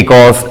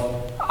 because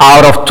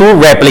Out of 2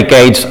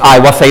 replicates, I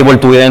was able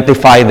to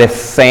identify the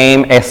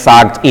same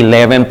exact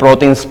 11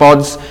 protein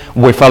spots.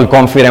 We felt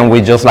confident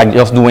with just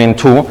doing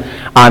 2,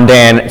 and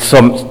then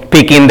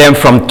picking them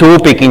from 2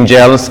 picking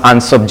gels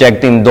and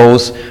subjecting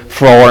those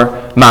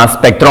for mass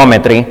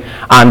spectrometry.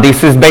 And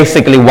this is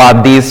basically what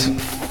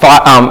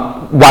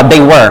what they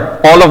were.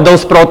 All of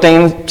those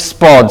protein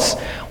spots,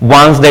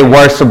 once they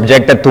were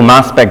subjected to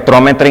mass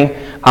spectrometry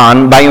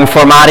and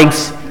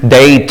bioinformatics,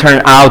 they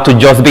turned out to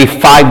just be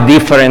 5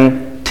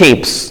 different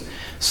tips.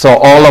 So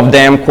all of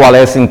them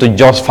coalesce into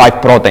just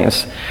 5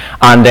 proteins.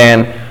 And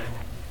then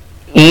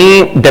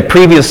in the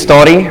previous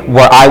study,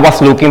 where I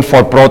was looking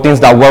for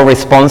proteins that were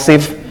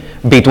responsive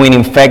between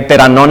infected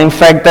and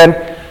non-infected,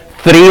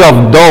 3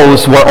 of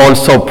those were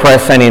also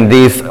present in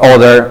this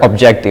other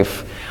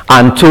objective,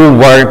 and 2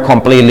 were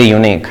completely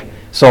unique.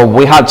 So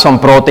we had some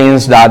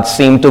proteins that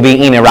seem to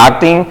be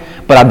interacting,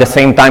 but at the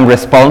same time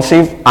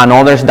responsive, and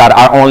others that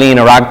are only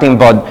interacting,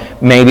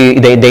 but maybe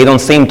they don't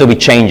seem to be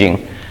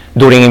changing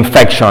during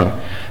infection.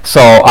 So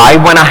I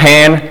went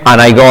ahead and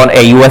I got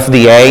a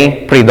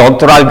USDA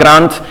pre-doctoral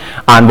grant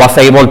and was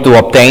able to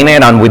obtain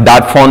it, and with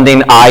that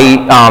funding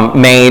I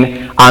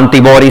made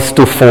antibodies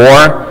to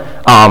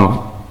 4.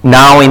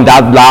 Now in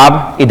that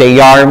lab they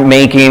are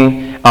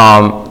making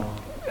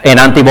an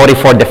antibody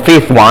for the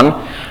 5th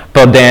one,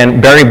 but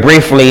then very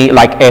briefly,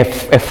 like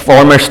a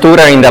former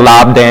student in the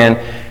lab then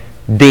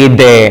did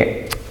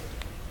the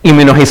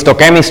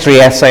immunohistochemistry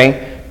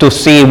assay to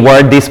see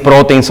where these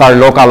proteins are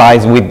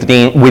localized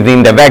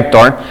within the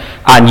vector.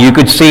 And you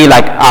could see,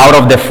 like, out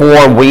of the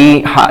 4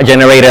 we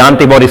generated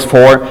antibodies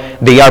for,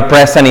 they are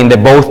present in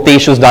both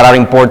tissues that are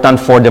important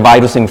for the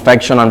virus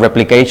infection and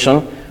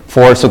replication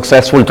for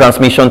successful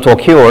transmission to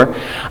occur.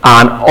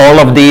 And all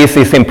of this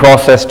is in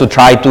process to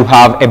try to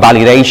have a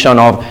validation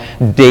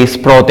of these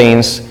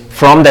proteins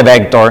from the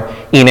vector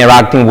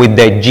interacting with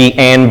the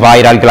GN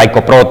viral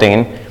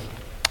glycoprotein.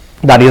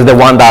 That is the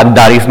one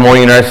that is more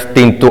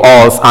interesting to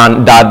us,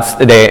 and that's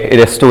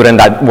the student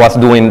that was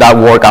doing that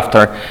work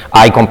after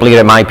I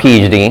completed my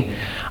PhD.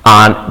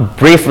 And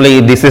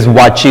briefly, this is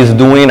what she's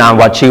doing and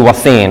what she was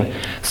seeing.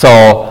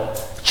 So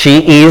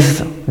she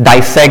is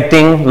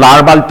dissecting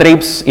larval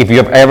thrips. If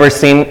you've ever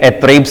seen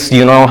a thrips,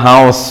 you know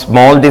how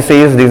small this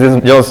is. This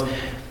is just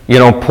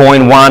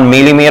 0.1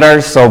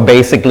 millimeters. So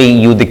basically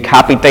you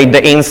decapitate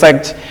the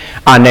insect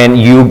and then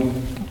you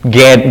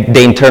get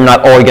the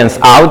internal organs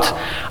out.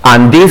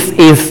 And this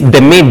is the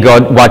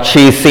midgut, what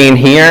she's seeing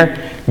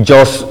here,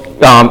 just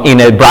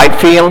in a bright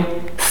field,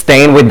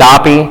 stained with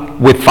DAPI,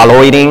 with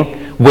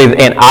phalloidine, with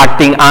an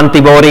acting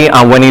antibody,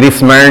 and when it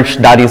is merged,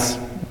 that is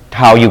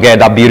how you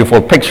get a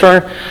beautiful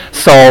picture.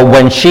 So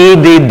when she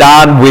did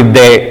that with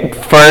the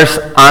first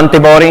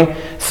antibody,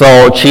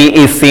 so she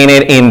is seeing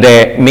it in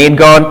the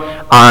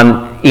midgut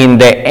and in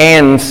the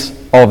ends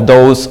of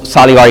those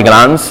salivary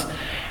glands.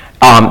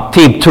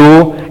 Tip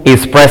 2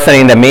 is present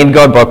in the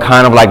midgut, but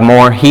kind of like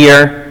more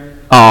here.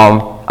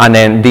 And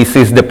then this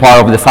is the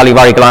part of the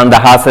salivary gland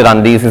that has it,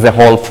 and this is a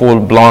whole full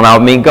blown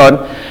out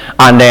midgut.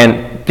 And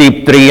then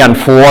tip 3 and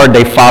 4,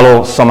 they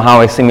follow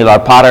somehow a similar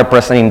pattern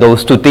present in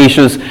those 2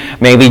 tissues,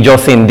 maybe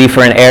just in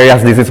different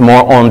areas. This is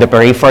more on the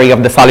periphery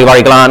of the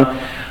salivary gland.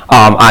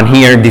 And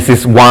here, this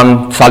is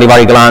one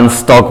salivary gland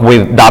stuck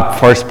with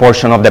that first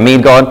portion of the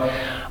midgut.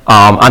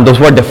 And those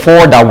were the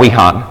 4 that we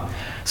had.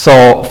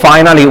 So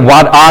finally,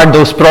 what are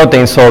those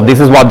proteins? So this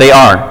is what they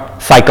are: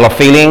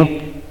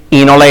 cyclophilin,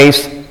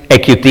 enolase, a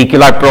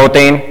cuticular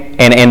protein,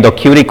 an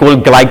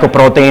endocuticle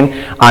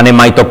glycoprotein, and a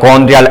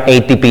mitochondrial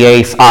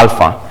ATPase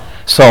alpha.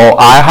 So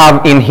I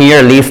have in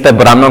here listed,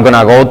 but I'm not going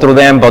to go through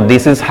them, but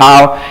this is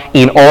how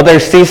in other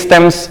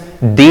systems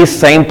these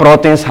same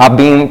proteins have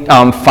been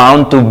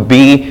found to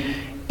be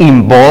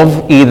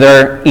involved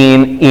either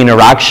in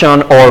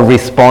interaction or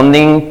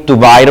responding to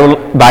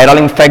viral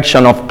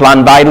infection of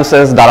plant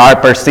viruses that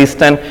are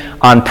persistent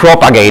and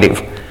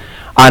propagative.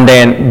 And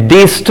then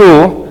these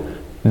 2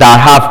 that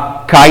have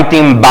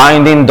chitin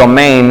binding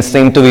domains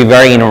seem to be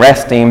very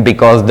interesting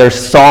because there's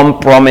some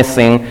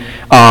promising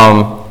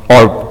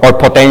or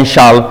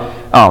potential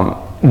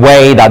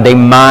way that they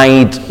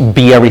might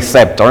be a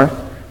receptor,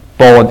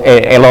 but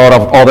a lot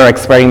of other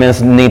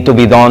experiments need to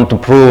be done to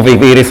prove if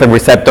it is a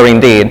receptor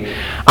indeed.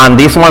 And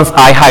these ones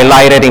I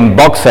highlighted in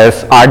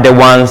boxes are the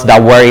ones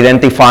that were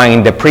identified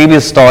in the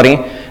previous study,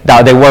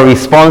 that they were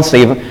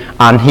responsive,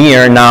 and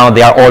here now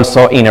they are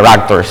also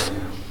interactors.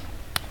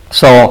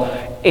 So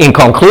in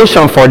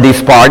conclusion for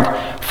this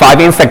part, 5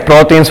 insect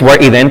proteins were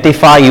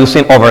identified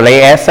using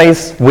overlay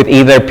assays with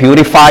either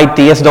purified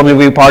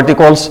TSWV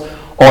particles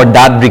or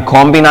that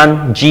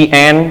recombinant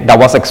GN that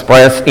was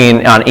expressed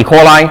in an E.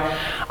 coli.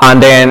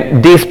 And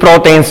then these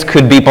proteins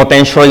could be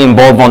potentially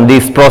involved on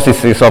these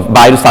processes of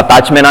virus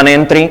attachment and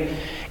entry,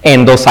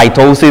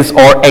 endocytosis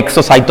or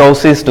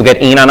exocytosis to get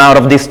in and out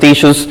of these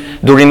tissues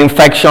during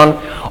infection,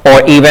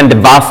 or even the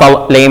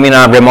basal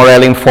lamina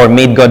remodeling for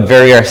midgut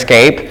barrier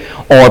escape,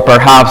 or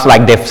perhaps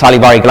like the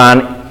salivary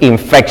gland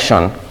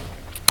infection.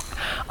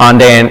 And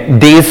then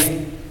these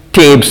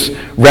tips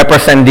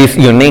represent these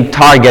unique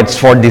targets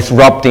for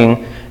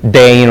disrupting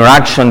the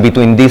interaction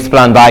between this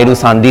plant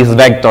virus and this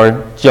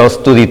vector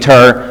just to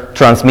deter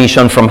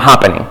transmission from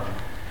happening.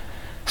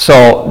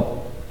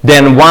 So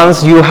then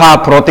once you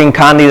have protein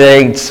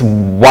candidates,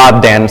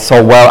 what then?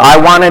 So well, I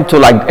wanted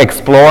to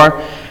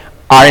explore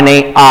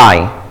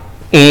RNAi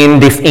in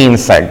this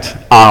insect.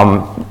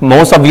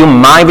 Most of you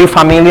might be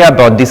familiar,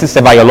 but this is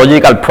a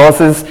biological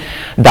process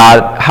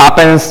that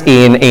happens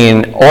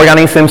in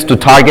organisms to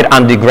target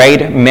and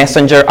degrade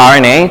messenger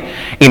RNA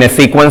in a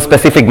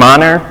sequence-specific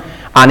manner.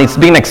 And it's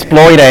been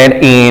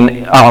exploited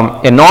in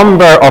a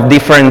number of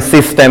different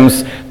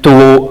systems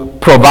to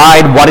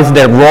provide what is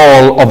the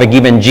role of a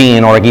given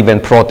gene or a given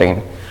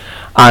protein.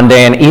 And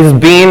then it's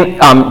been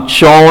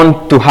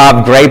shown to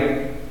have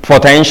great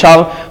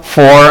potential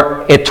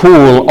for a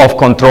tool of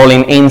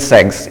controlling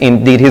insects.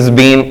 It has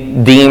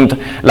been deemed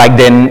like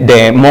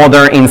the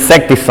modern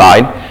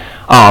insecticide,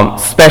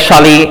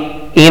 especially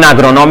in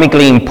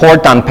agronomically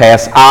important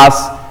pests,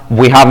 as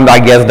we have, I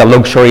guess, the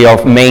luxury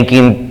of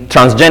making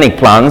transgenic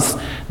plants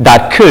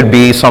that could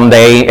be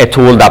someday a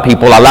tool that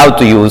people are allowed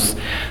to use.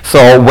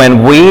 So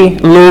when we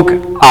look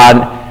at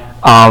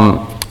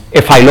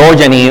a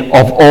phylogeny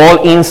of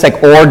all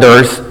insect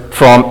orders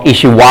from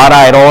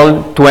Ishiwara et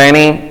al.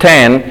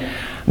 2010,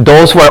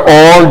 those were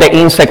all the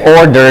insect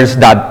orders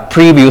that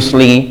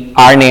previously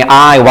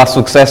RNAi was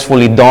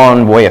successfully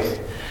done with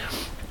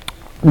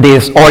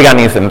these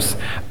organisms,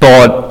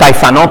 but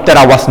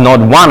Thysanoptera was not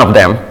one of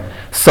them.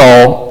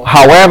 So,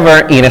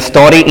 however, in a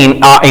study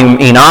in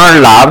our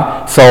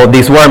lab, so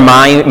these were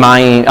my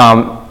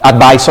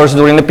advisors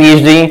during the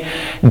PhD,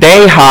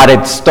 they had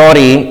a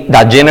study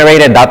that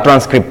generated that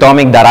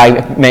transcriptomic that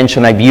I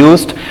mentioned I've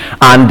used,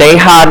 and they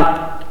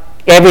had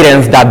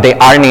evidence that the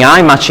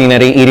RNAi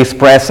machinery, it is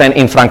present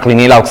in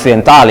Franklinella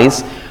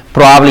occidentalis,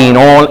 probably in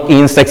all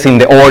insects in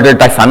the order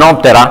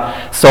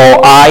Thysanoptera. So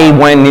I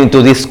went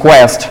into this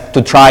quest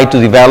to try to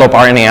develop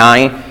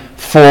RNAi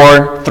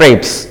for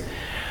thrips.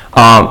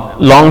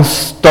 Long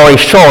story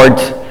short,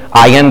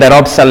 I ended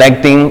up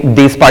selecting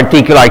this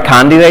particular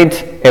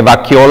candidate, a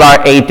vacuolar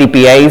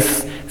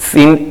ATPase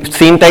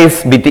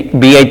synthase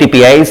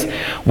BATPase,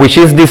 which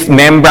is this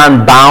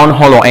membrane-bound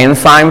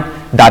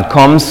holoenzyme that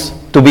comes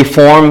to be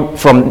formed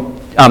from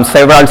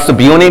several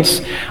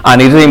subunits,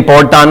 and it is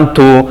important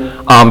to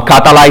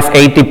catalyze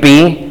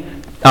ATP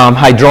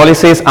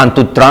hydrolysis and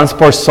to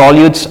transport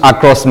solutes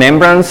across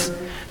membranes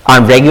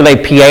and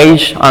regulate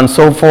pH and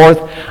so forth.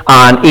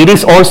 And it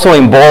is also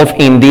involved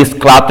in this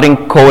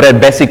clathrin-coated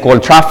vesicle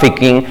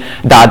trafficking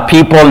that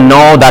people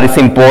know that is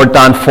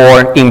important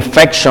for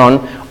infection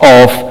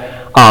of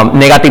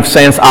negative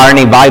sense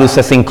RNA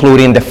viruses,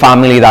 including the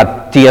family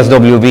that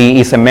TSWV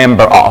is a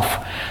member of.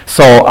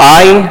 So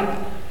I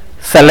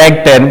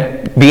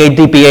selected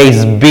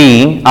BATPase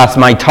B as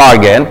my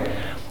target,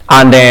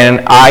 and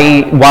then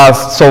I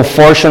was so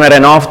fortunate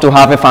enough to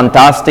have a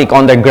fantastic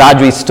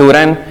undergraduate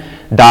student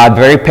that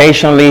very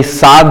patiently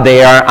sat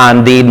there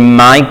and did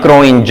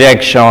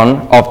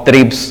micro-injection of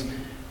thrips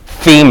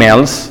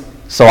females,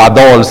 so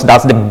adults,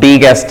 that's the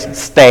biggest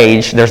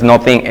stage, there's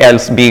nothing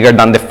else bigger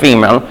than the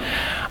female,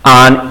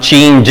 and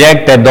she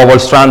injected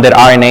double-stranded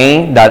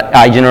RNA that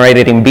I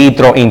generated in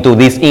vitro into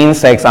these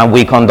insects, and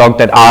we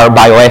conducted our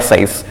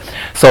bioassays.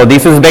 So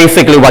this is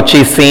basically what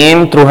she's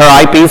seeing through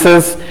her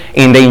eyepieces.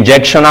 In the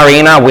injection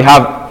arena, we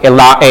have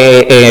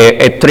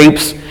a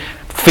thrips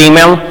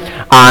female,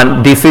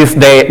 and this is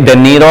the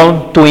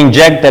needle to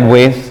inject it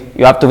with.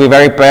 You have to be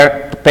very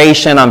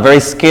patient and very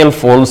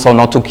skillful so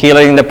not to kill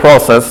it in the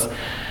process.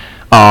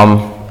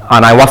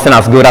 And I wasn't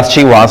as good as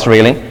she was,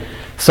 really.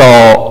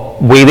 So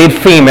we did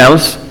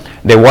females.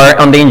 They were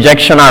on the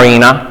injection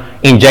arena,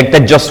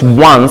 injected just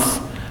once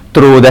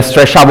through the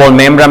stretchable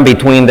membrane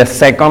between the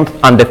second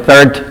and the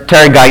third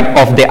tergite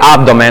of the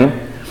abdomen.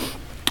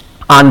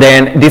 And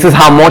then this is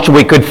how much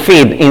we could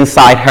feed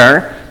inside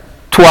her.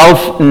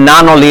 12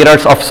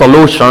 nanoliters of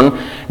solution.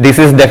 This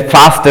is the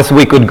fastest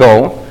we could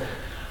go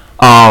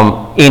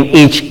in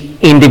each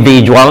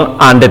individual.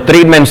 And the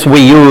treatments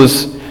we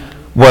used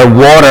were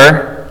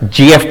water,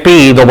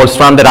 GFP,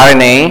 double-stranded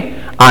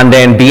RNA, and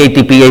then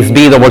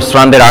BATPase-B,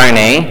 double-stranded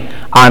RNA.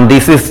 And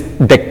this is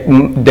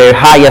the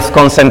highest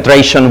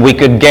concentration we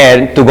could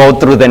get to go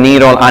through the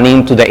needle and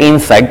into the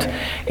insect,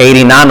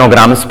 80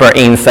 nanograms per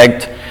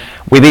insect.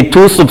 We did 2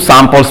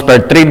 subsamples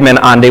per treatment,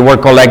 and they were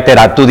collected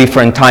at 2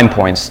 different time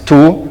points,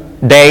 2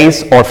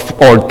 days or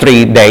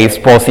 3 days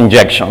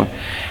post-injection.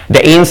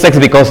 The insects,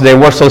 because they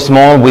were so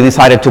small, we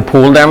decided to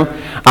pool them,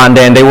 and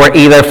then they were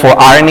either for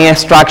RNA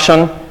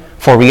extraction,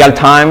 for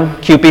real-time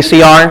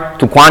qPCR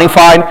to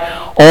quantify,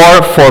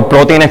 or for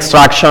protein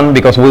extraction,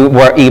 because we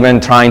were even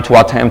trying to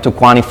attempt to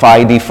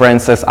quantify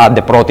differences at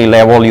the protein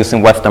level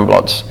using Western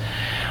blots.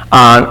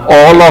 And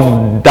all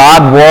of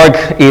that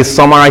work is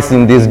summarized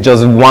in this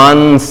just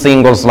one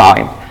single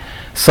slide.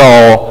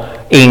 So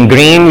in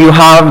green you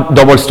have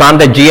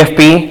double-stranded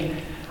GFP,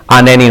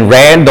 and then in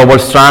red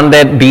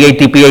double-stranded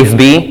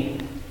BATPase-B,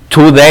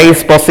 2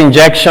 days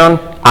post-injection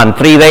and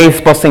 3 days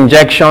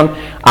post-injection,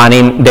 and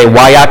in the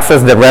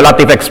y-axis the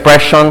relative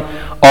expression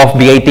of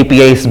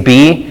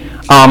BATPase-B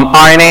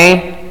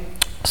RNA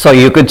So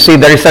you could see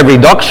there is a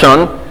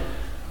reduction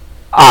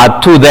at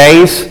 2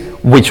 days,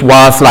 which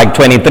was like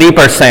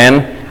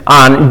 23%,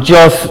 and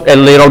just a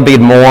little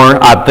bit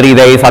more at 3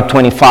 days at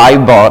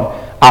 25. But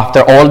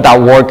after all that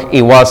work,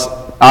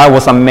 I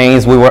was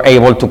amazed we were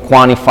able to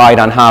quantify it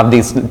and have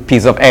this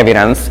piece of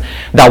evidence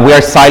that we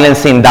are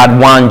silencing that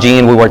one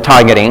gene we were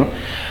targeting.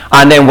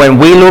 And then when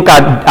we look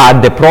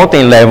at the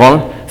protein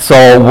level,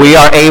 so we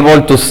are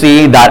able to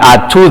see that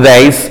at 2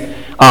 days,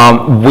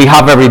 we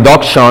have a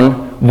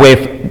reduction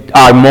with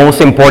our most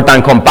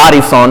important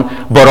comparison,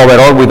 but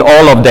overall with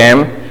all of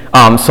them.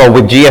 So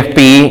with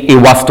GFP, it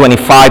was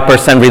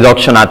 25%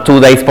 reduction at 2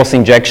 days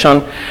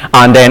post-injection,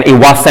 and then it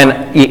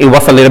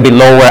was a little bit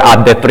lower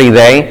at the 3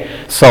 day,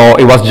 so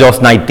it was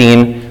just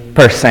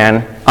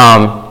 19%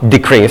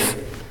 decrease.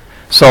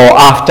 So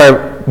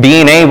after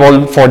being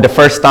able for the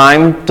first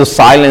time to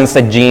silence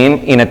a gene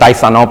in a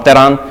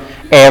Thysanopteran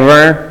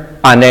ever,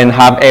 and then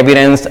have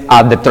evidence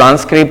at the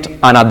transcript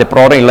and at the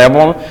protein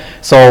level.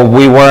 So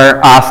we were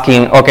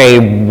asking,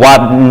 okay,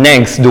 what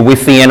next? Do we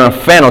see in a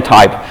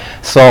phenotype?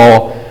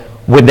 So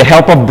with the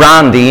help of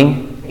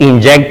Brandy,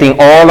 injecting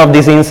all of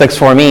these insects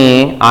for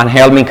me and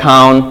help me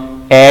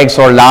count eggs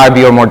or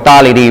larvae or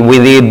mortality, we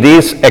did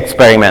these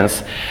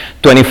experiments.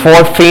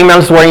 24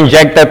 females were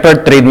injected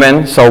per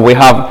treatment, so we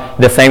have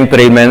the same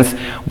treatments.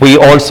 We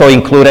also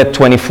included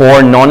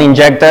 24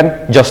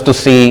 non-injected, just to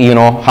see,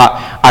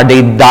 are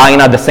they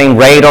dying at the same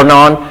rate or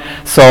not.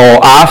 So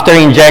after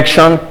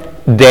injection,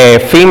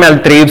 the female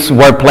tribs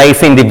were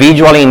placed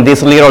individually in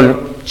these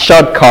little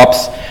shot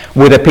cups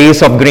with a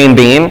piece of green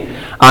bean,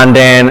 and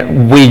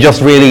then we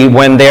just really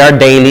went there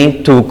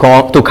daily to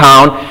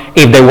count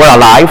if they were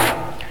alive.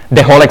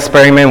 The whole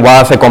experiment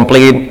was a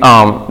complete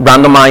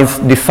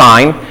randomized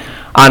design.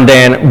 And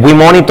then we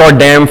monitored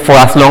them for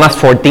as long as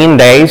 14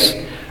 days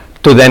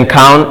to then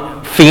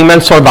count female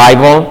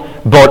survival,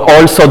 but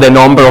also the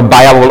number of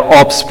viable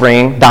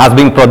offspring that has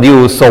been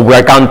produced. So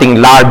we're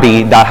counting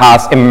larvae that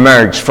has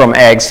emerged from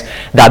eggs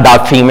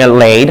that female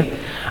laid.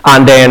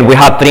 And then we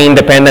had 3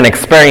 independent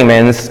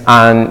experiments,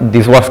 and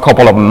this was a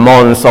couple of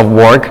months of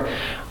work,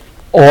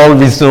 all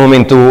resumed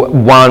into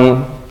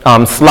one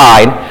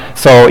slide.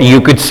 So you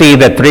could see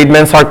the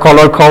treatments are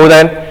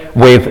color-coded,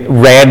 with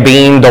red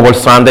being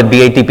double-stranded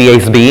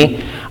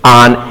BATPase-B,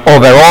 and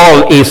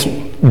overall is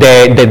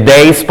the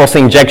days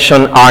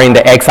post-injection are in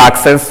the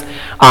x-axis,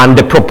 and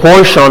the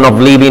proportion of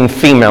living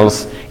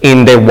females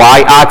in the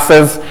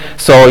y-axis.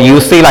 So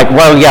you see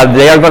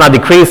they are going to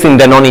decrease in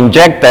the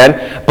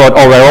non-injected, but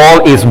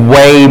overall is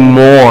way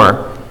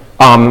more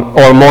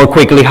or more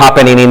quickly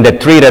happening in the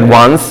treated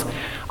ones.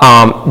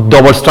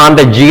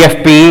 Double-stranded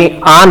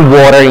GFP and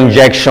water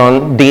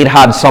injection did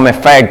have some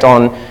effect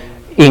on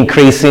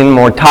increasing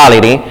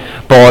mortality,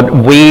 but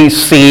we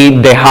see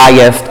the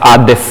highest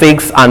at the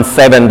 6 and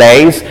 7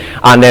 days,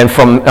 and then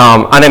from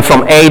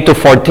 8 to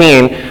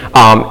 14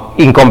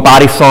 in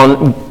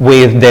comparison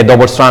with the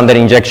double-stranded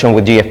injection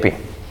with GFP.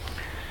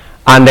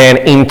 And then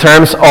in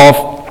terms of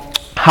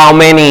how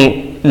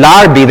many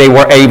larvae they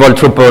were able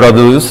to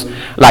produce,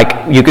 like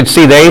you could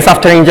see days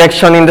after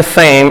injection in the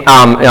same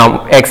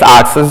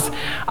x-axis,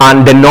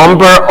 and the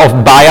number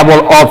of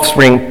viable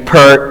offspring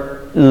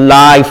per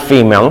live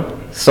female.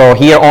 So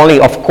here only,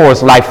 of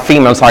course, live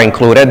females are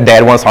included.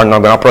 Dead ones are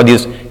not going to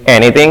produce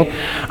anything.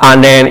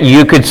 And then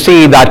you could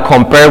see that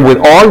compared with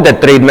all the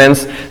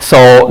treatments,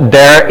 so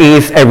there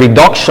is a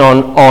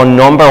reduction on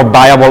number of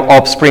viable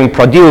offspring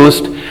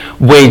produced,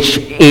 which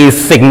is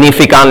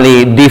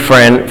significantly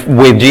different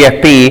with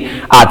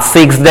GFP at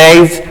 6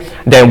 days.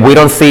 Then we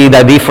don't see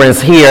the difference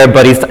here,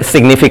 but it's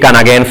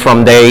significant again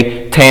from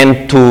day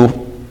 10 to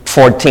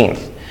 14.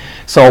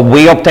 So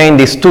we obtained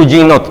these 2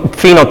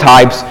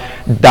 phenotypes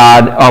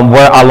that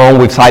were along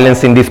with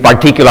silencing this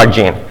particular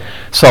gene.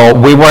 So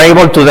we were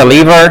able to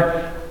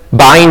deliver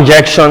by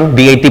injection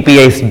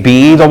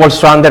BATPase-B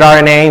double-stranded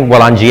RNA,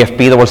 and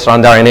GFP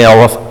double-stranded RNA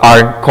was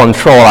our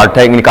control, our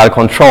technical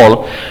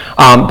control.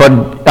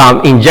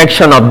 But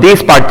injection of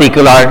this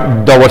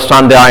particular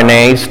double-stranded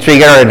RNAs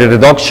triggered a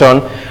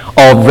reduction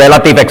of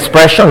relative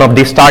expression of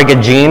this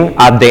target gene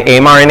at the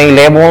mRNA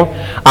level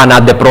and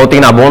at the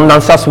protein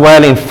abundance as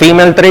well in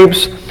female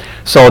tribes.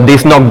 So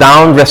this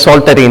knockdown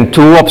resulted in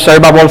 2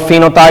 observable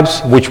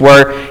phenotypes, which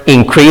were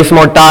increased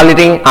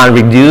mortality and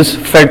reduced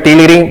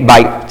fertility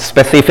by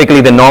specifically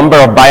the number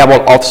of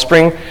viable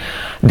offspring.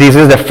 This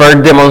is the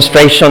first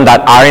demonstration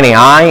that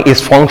RNAi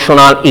is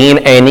functional in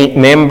any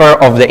member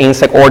of the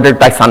insect order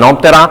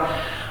Thysanoptera.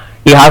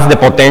 It has the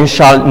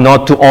potential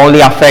not to only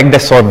affect the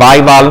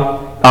survival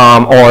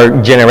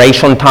or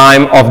generation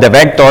time of the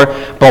vector,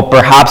 but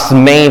perhaps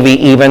maybe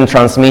even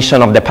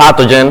transmission of the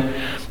pathogen.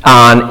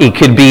 And it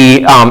could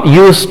be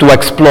used to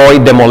exploit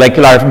the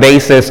molecular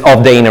basis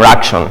of the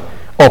interaction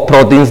of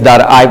proteins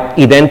that I've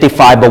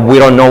identified, but we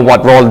don't know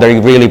what role they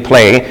really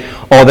play,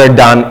 other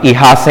than it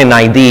has an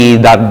ID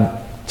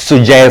that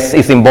suggests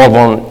it's involved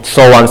on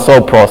so and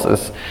so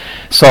process.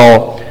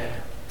 So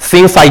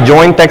since I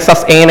joined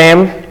Texas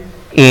A&M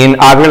in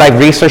AgriLife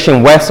Research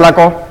in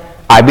Weslaco,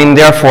 I've been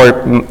there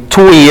for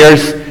 2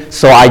 years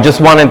So I just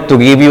wanted to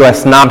give you a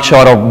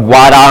snapshot of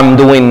what I'm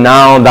doing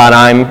now that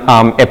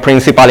I'm a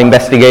principal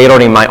investigator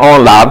in my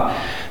own lab.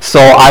 So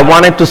I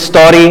wanted to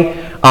study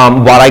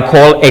what I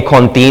call a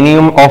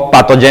continuum of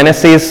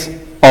pathogenesis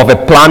of a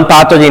plant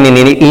pathogen in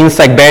an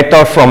insect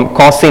vector from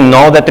causing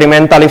no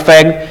detrimental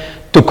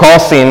effect to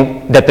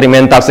causing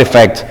detrimental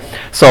effect.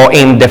 So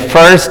in the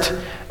first,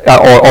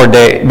 or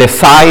the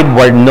side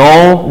where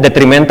no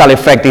detrimental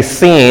effect is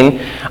seen,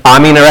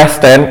 I'm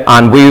interested,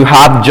 and we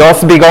have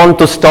just begun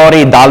to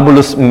study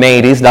Dalbolus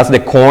matis, that's the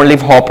cornleaf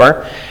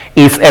hopper,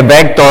 is a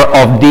vector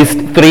of these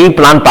 3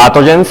 plant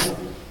pathogens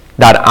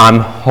that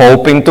I'm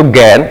hoping to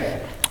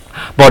get.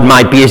 But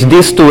my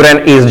PhD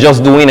student is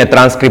just doing a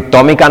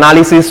transcriptomic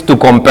analysis to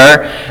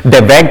compare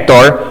the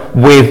vector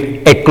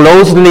with a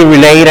closely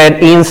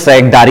related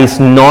insect that is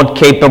not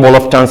capable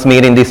of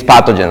transmitting these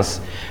pathogens,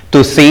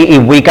 to see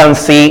if we can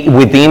see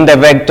within the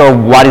vector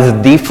what is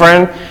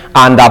different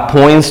and that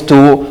points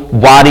to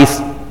what is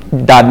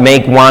that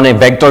make one a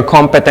vector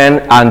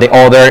competent and the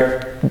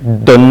other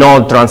do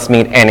not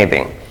transmit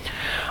anything.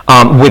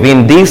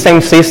 Within this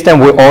same system,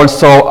 we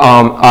also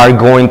are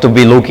going to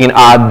be looking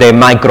at the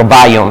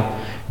microbiome,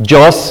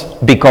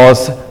 just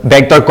because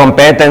vector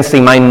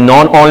competency might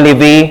not only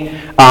be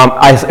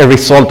as a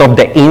result of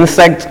the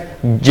insect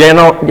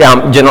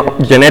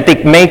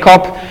genetic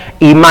makeup,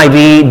 it might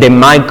be the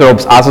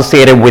microbes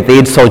associated with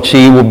it, so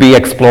she will be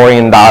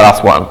exploring that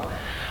as well.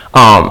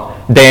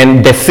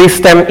 Then the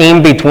system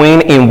in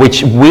between, in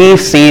which we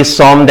see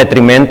some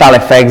detrimental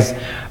effects,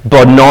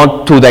 but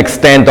not to the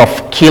extent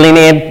of killing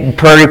it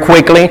very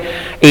quickly,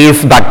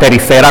 is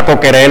Bactericera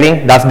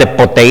coquerelli. That's the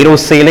potato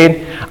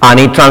psyllid, and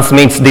it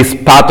transmits this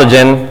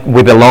pathogen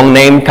with the long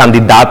name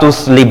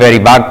Candidatus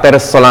liberibacter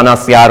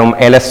solanacearum,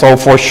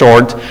 LSO for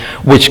short,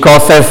 which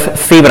causes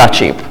zebra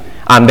chip.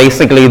 And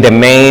basically the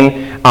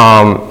main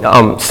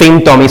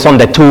symptom is on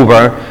the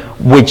tuber,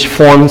 which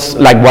forms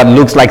like what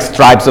looks like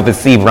stripes of a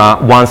zebra.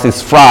 Once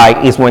it's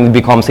fried is when it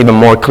becomes even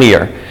more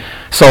clear.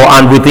 So,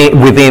 and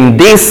within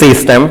this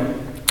system,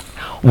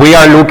 we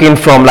are looking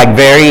from like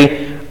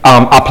very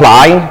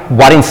apply,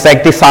 what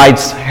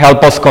insecticides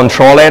help us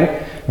control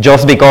it,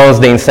 just because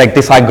the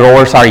insecticide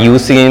growers are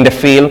using in the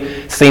field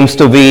seems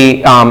to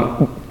be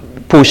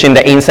pushing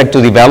the insect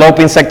to develop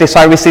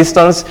insecticide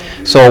resistance.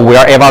 So we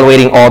are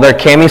evaluating other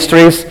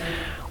chemistries,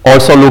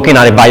 also looking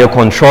at a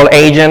biocontrol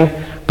agent,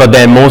 but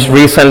then most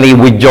recently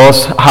we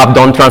just have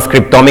done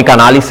transcriptomic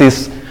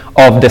analysis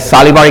of the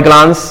salivary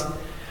glands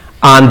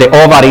and the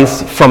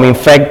ovaries from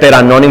infected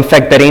and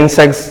non-infected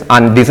insects,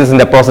 and this is in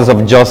the process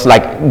of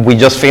we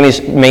just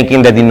finished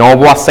making the de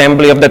novo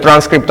assembly of the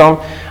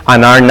transcriptome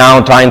and are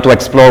now trying to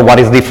explore what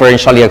is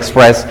differentially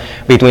expressed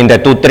between the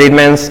 2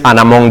 treatments and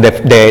among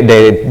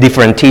the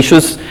different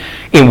tissues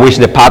in which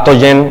the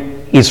pathogen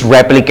is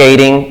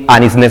replicating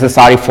and is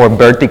necessary for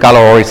vertical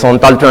or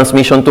horizontal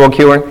transmission to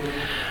occur.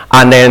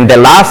 And then the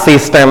last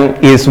system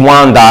is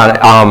one that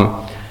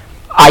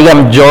I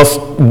am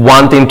just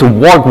wanting to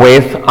work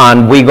with,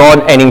 and we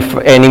got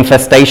an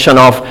infestation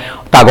of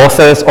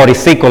Tagoceres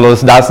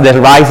orysicolus, that's the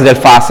rice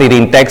delphacid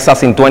in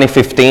Texas in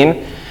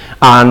 2015.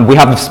 And we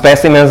have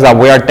specimens that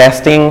we are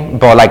testing,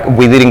 but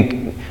we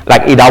didn't,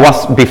 that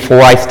was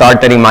before I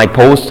started in my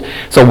post,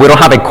 so we don't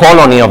have a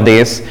colony of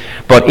this,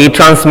 but it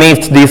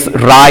transmits this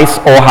rice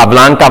hoja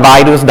blanca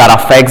virus that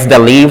affects the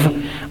leaf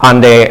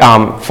and the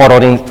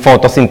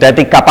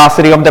photosynthetic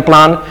capacity of the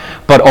plant,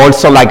 but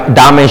also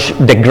damage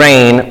the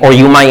grain, or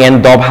you might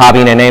end up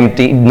having an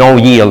empty, no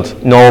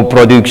yield, no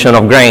production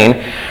of grain.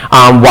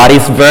 What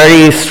is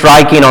very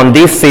striking on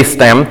this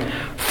system,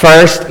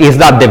 first, is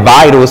that the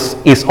virus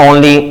is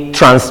only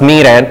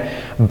transmitted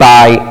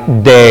by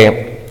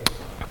the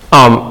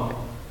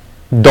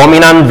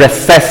dominant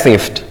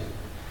recessive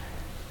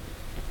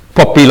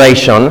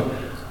population,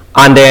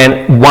 and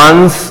then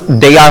once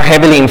they are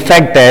heavily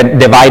infected,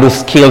 the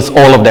virus kills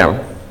all of them.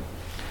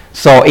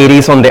 So it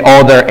is on the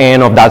other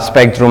end of that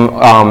spectrum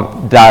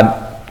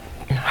that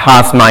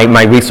has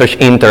my research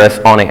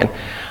interest on it.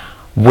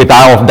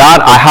 Without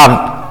that, I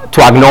have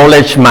to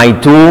acknowledge my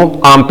 2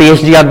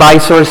 PhD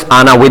advisors,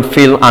 Anna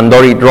Whitfield and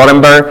Dorit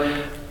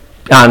Rothenberg,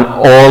 and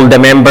all the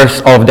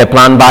members of the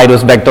Plant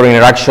Virus Vector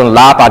Interaction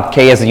Lab at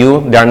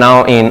KSU. They are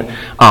now in,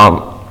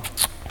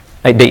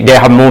 they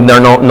have moved, they're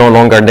no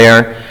longer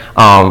there.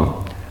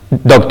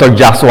 Dr.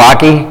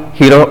 Yasuaki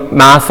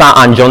Hiromasa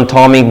and John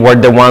Tomic were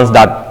the ones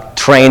that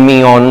trained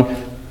me on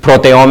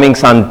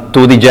proteomics and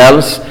 2D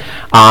gels.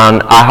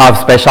 And I have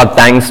special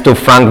thanks to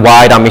Frank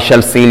White and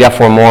Michelle Celia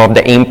for more of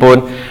the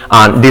input.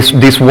 And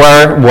this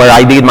were where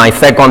I did my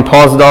second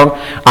postdoc,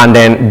 and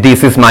then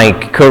this is my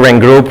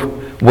current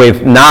group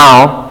with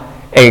now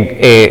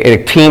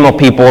a team of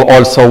people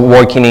also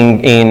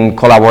working in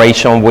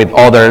collaboration with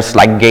others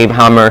like Gabe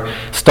Hammer,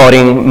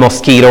 studying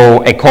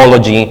mosquito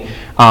ecology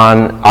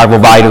and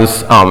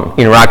arbovirus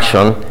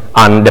interaction,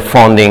 and the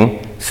funding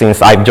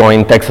since I've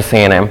joined Texas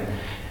A&M.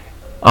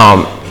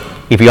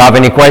 If you have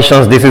any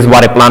questions, this is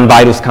what a plant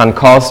virus can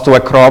cause to a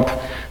crop.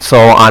 So,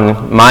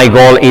 and my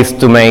goal is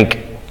to make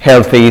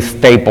healthy,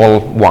 stable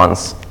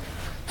ones.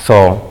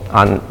 So,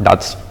 and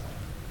that's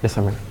Yes,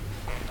 sir.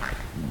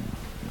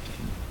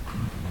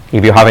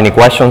 If you have any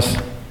questions.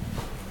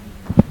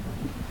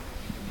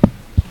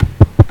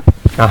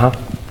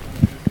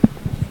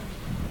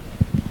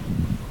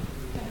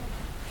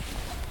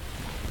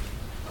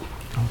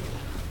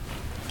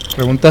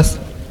 ¿Preguntas?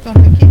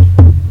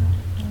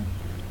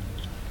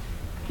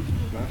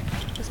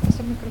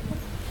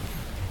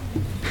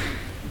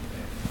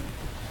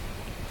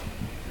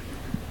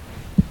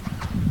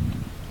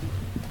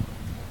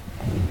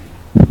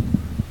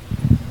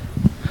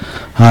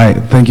 Hi,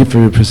 thank you for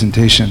your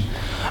presentation.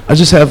 I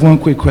just have one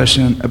quick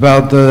question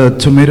about the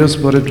tomato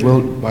spotted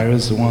wilt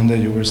virus, the one that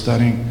you were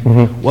studying.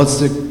 What's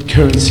the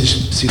current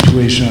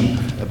situation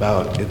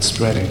about it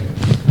spreading?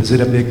 Is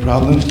it a big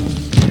problem?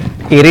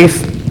 It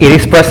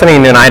is present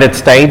in the United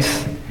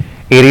States.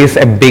 It is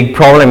a big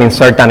problem in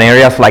certain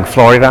areas like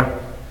Florida,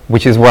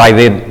 which is where I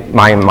did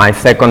my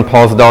second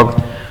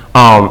postdoc.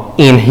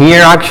 In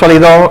here actually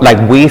though, like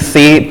we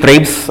see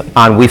thrips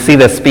and we see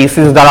the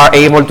species that are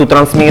able to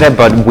transmit it,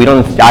 but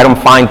I don't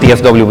find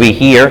TSWB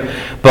here.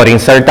 But in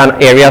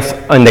certain areas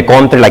in the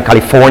country like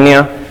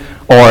California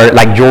or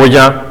like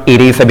Georgia,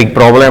 it is a big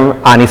problem.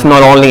 And it's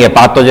not only a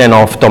pathogen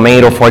of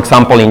tomato. For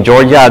example, in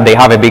Georgia, they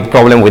have a big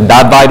problem with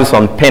that virus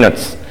on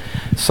peanuts.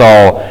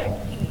 So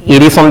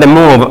it is on the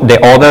move.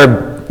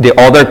 The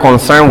other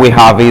concern we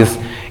have is,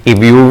 if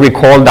you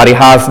recall, that it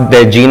has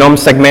the genome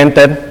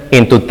segmented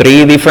into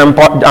 3 different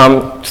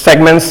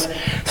segments.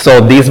 So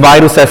these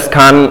viruses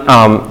can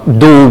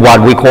do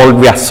what we call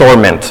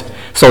reassortment.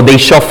 So they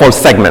shuffle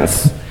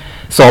segments.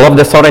 So all of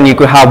a sudden you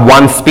could have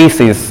one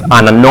species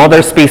and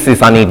another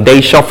species, and if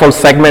they shuffle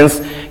segments,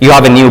 you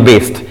have a new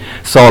beast.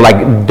 So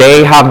like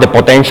they have the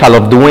potential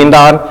of doing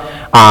that,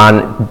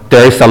 and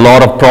there's a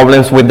lot of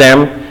problems with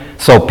them.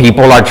 So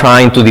people are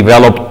trying to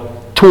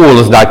develop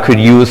tools that could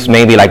use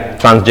maybe like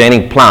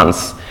transgenic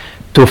plants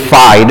to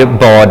fight,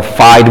 but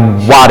fight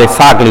what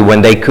exactly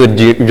when they could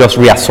just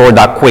reassort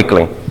that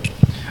quickly?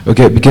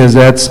 Okay, because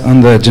that's on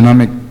the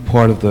genomic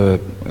part of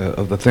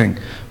the thing.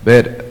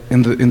 But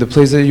in the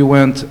place that you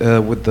went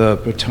with the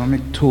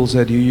proteomic tools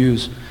that you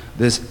use,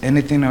 does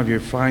anything of your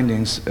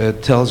findings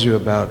tells you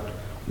about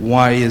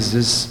why is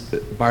this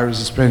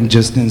virus spreading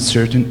just in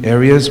certain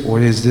areas, or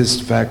is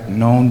this fact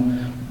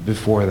known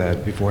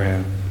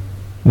beforehand?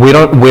 We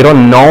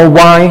don't know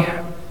why.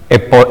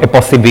 A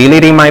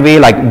possibility might be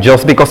like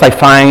just because I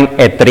find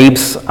a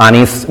thrips and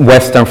it's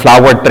western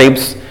flower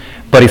thrips,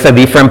 but it's a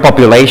different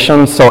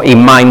population, so it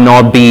might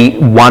not be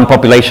one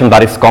population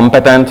that is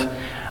competent.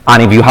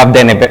 And if you have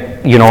then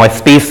a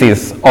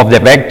species of the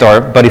vector,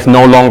 but it's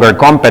no longer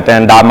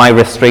competent, that might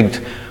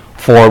restrict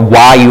for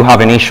why you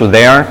have an issue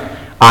there.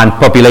 And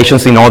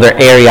populations in other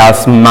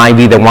areas might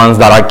be the ones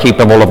that are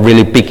capable of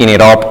really picking it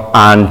up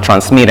and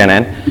transmitting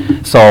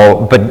it.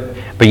 So,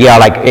 but yeah,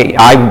 like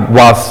I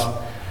was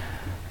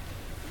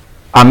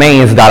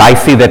amazed that I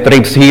see the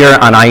thrips here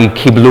and I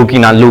keep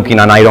looking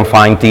and I don't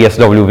find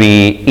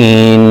TSWB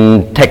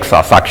in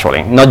Texas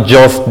actually. Not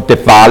just the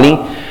valley,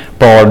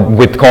 but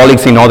with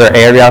colleagues in other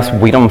areas,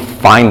 we don't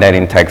find that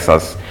in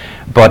Texas.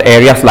 But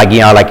areas like,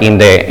 like in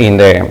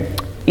the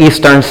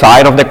eastern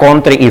side of the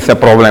country is a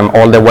problem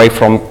all the way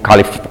from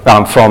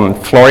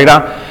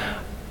Florida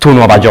to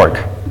Nueva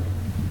York.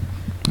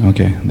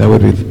 Okay, that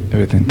would be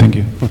everything. Thank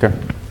you. Okay.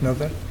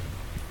 Another?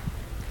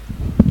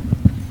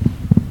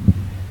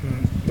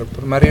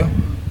 Dr. Mario?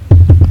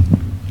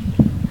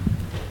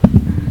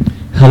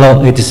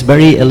 Hello, it is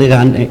very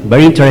elegant,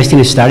 very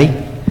interesting study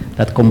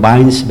that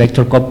combines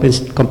vector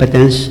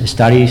competence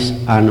studies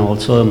and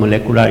also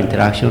molecular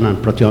interaction and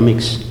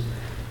proteomics.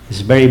 It's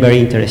very, very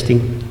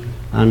interesting,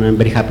 and I'm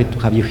very happy to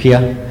have you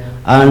here.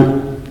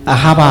 And I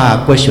have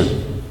a question.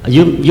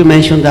 You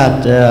mentioned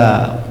that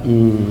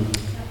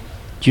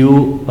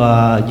you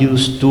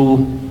used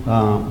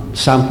 2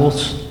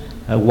 samples,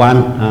 one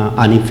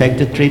an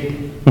infected trip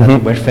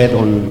that were fed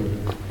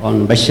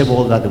on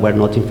vegetables that were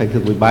not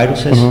infected with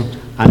viruses,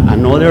 and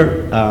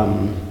another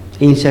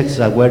insects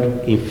that were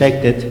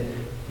infected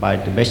by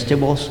the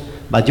vegetables.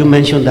 But you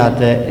mentioned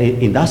that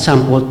in that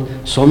sample,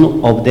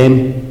 some of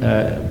them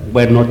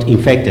were not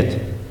infected.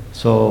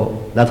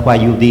 So that's why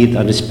you did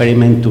an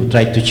experiment to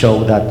try to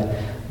show that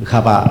you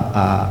have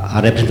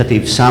a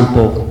representative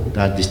sample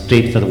that the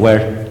strips that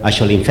were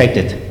actually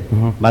infected.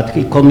 But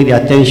it caught me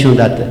the attention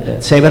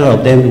that several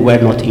of them were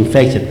not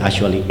infected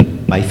actually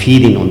by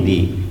feeding on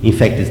the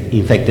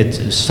infected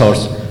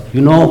source.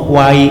 You know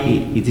why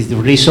it is the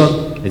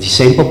reason? The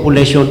same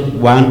population,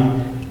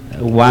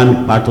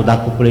 one part of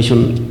that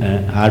population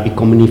are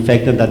becoming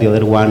infected, that the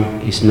other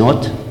one is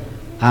not.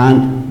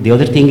 And the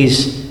other thing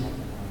is,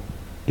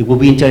 it would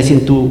be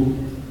interesting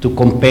to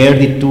compare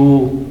the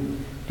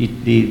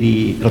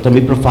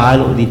proteomic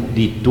profile of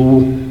the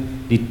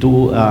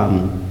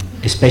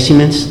two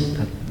specimens,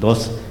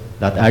 those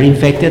that are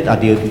infected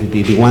and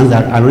the ones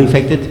that are not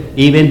infected,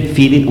 even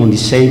feeding on the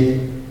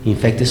same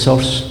infected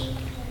source.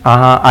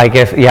 I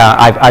guess, yeah,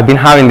 I've been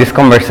having this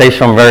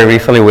conversation very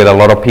recently with a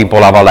lot of people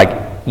about like,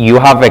 you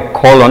have a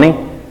colony,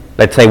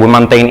 let's say we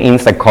maintain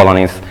insect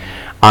colonies,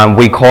 and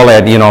we call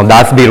it,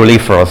 that's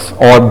viruliferous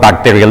or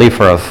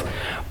bacterioliferous.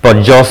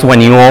 But just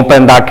when you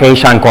open that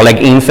cage and collect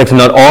insects,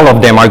 not all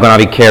of them are going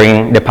to be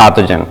carrying the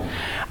pathogen.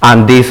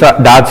 And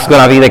that's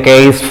going to be the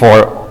case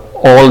for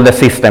all the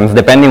systems.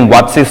 Depending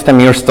what system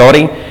you're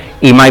studying,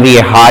 it might be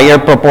a higher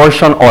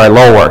proportion or a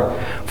lower.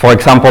 For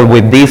example,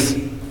 with this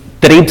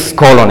thrips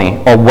colony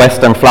of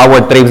western flower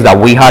thrips that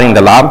we had in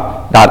the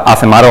lab, that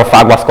as a matter of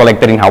fact was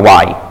collected in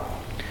Hawaii,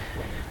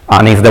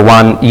 and is the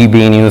one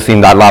being used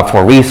in that lab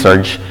for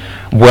research,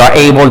 we are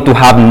able to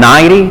have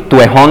 90 to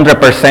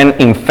 100%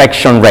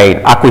 infection rate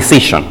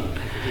acquisition.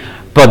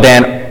 But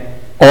then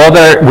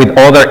with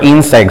other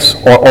insects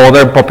or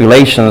other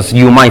populations,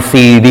 you might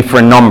see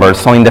different numbers.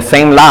 So in the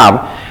same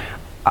lab,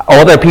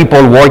 other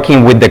people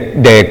working with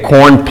the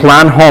corn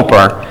plant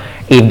hopper,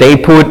 if they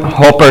put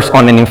hoppers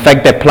on an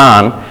infected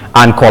plant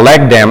and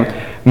collect them,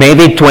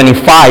 maybe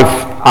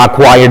 25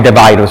 acquired the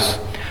virus.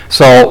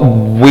 So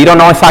we don't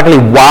know exactly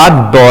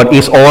what, but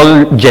it's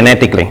all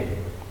genetically.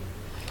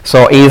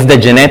 So it's the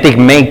genetic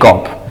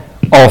makeup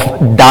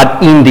of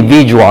that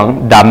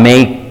individual that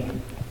made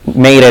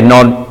it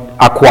not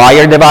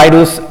acquire the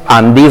virus,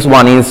 and this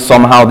one is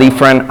somehow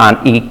different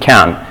and it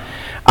can.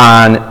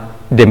 And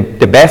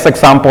the best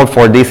example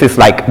for this is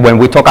like when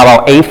we talk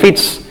about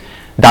aphids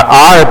that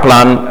are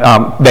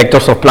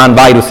vectors of plant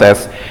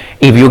viruses.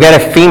 If you get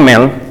a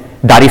female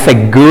that is a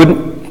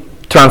good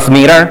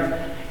transmitter,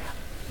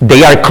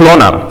 they are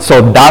clonal.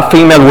 So that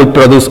female will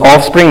produce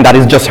offspring that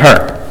is just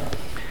her.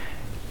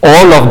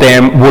 All of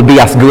them would be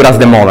as good as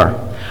the mother.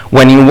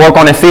 When you work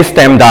on a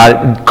system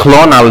that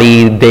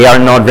clonally they are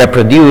not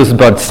reproduced,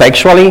 but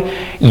sexually,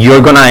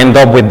 you're gonna end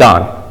up with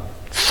that.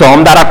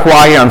 Some that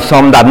acquire and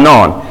some that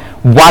not.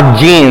 What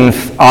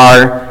genes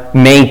are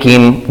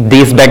making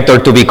this vector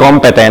to be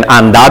competent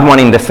and that one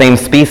in the same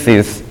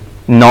species,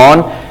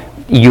 none?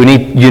 You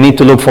need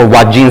to look for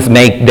what genes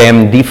make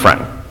them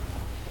different.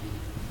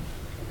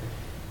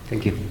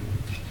 Thank you.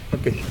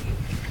 Okay.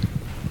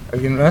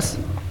 ¿Alguien más?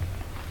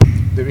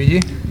 ¿De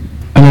Billy?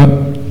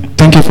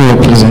 Thank you for your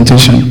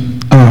presentation.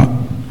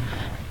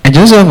 I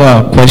just have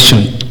a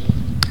question.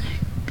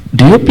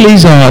 Do you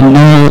please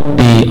know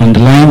the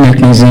underlying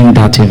mechanism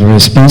that is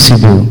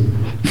responsible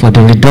for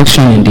the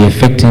reduction in the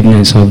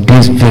effectiveness of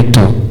this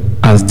vector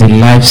as the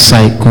life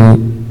cycle,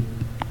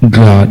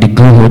 the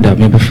growth holder,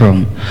 maybe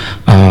from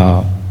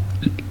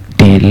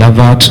the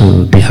larva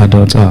to the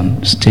adult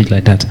stage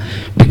like that?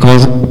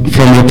 Because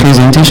from your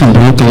presentation, the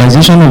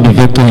localization of the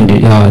vector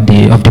in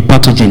of the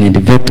pathogen in the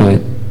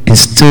vector is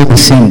still the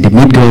same, the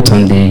midgut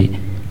and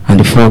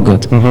the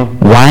foregut. Mm-hmm.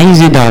 Why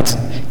is it that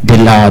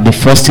the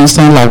first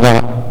instance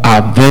larvae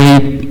are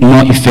very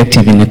more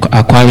effective in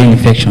acquiring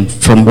infection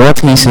from what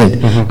he said,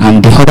 mm-hmm.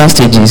 and the other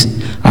stages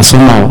are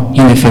somehow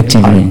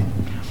ineffective?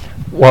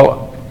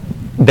 Well,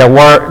 there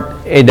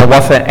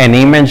was an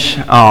image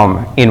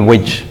in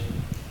which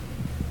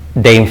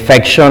the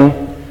infection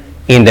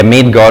in the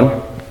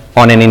midgut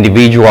on an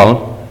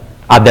individual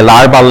at the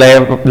larval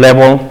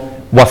level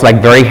was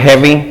like very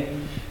heavy.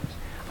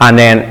 And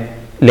then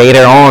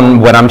later on,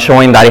 when I'm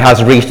showing that it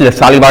has reached the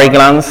salivary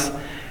glands,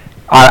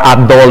 are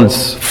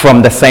adults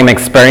from the same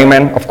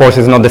experiment. Of course,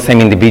 it's not the same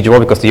individual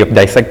because you have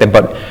dissected,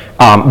 but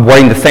we're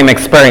in the same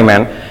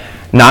experiment.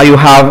 Now you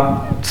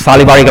have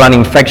salivary gland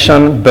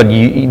infection, but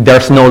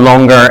there's no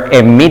longer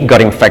a midgut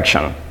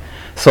infection.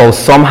 So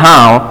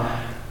somehow,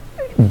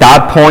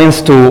 that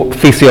points to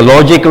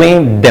physiologically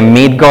the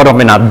midgut of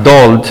an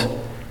adult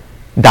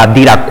that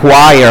did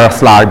acquire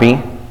a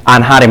larvae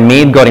and had a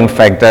midgut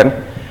infected.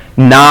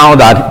 Now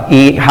that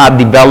it had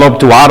developed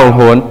to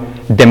adulthood,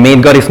 the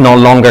midgut is no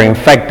longer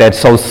infected,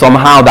 so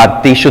somehow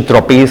that tissue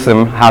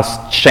tropism has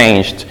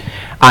changed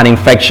and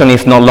infection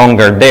is no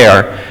longer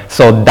there.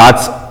 So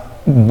that's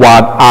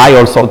what I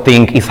also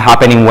think is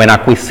happening when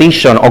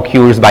acquisition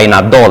occurs by an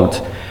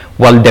adult.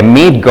 Well, the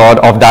midgut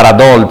of that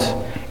adult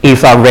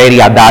is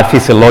already at that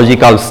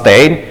physiological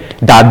state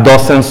that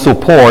doesn't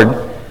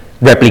support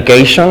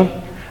replication,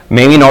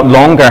 maybe no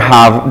longer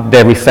have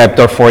the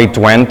receptor for it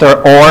to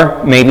enter,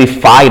 or maybe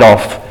fight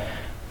off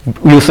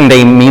using the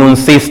immune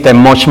system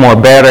much more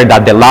better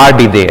than the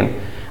larvae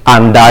did.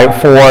 And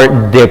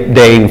therefore,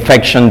 the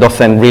infection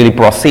doesn't really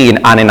proceed,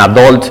 and an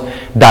adult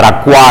that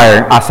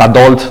acquire as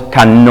adult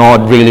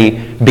cannot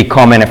really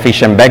become an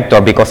efficient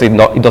vector because it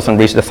doesn't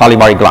reach the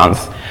salivary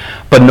glands.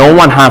 But no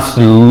one has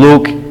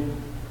looked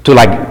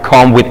to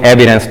come with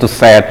evidence to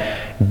say,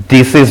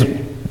 this is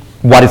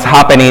what is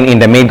happening in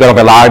the midgut of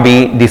a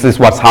larvae, this is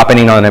what's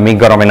happening on the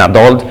midgut of an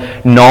adult.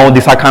 No,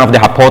 these are kind of the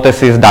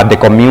hypotheses that the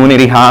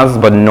community has,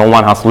 but no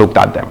one has looked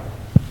at them.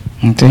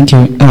 Thank you.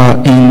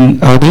 In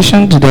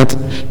addition to that,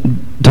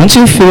 don't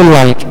you feel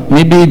like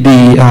maybe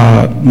the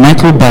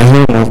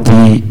microbiome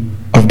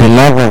of the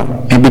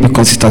larva, maybe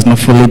because it has not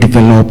fully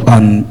developed,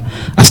 and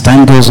as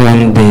time goes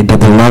on, the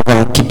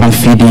larva keep on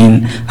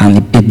feeding, and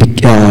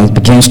it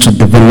begins to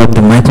develop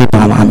the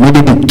microbiome, and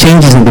maybe the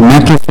changes in the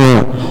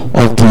microflora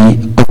of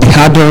the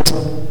adult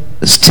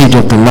stage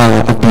of the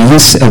larva, of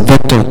the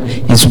vector,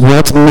 is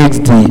what makes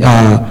the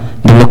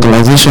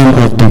localization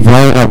of the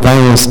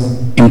virus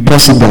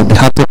impossible at the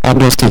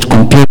haploid stage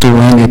compared to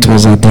when it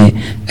was at the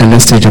early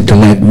stage of the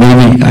life?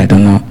 Maybe, I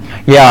don't know.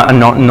 Yeah,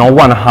 no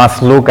one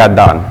has looked at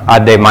that,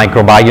 at the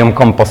microbiome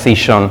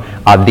composition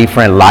at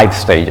different life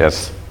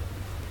stages.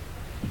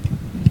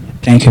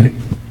 Thank you.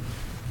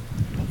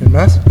 ¿Quién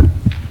más?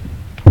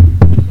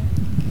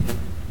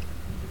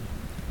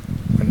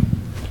 Bueno,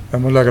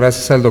 damos las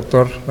gracias al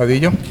doctor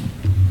Badillo.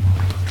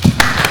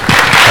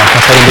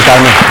 Gracias por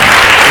invitarme.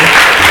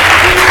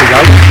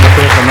 Cuidado, no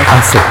te vas a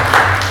Ah, sí.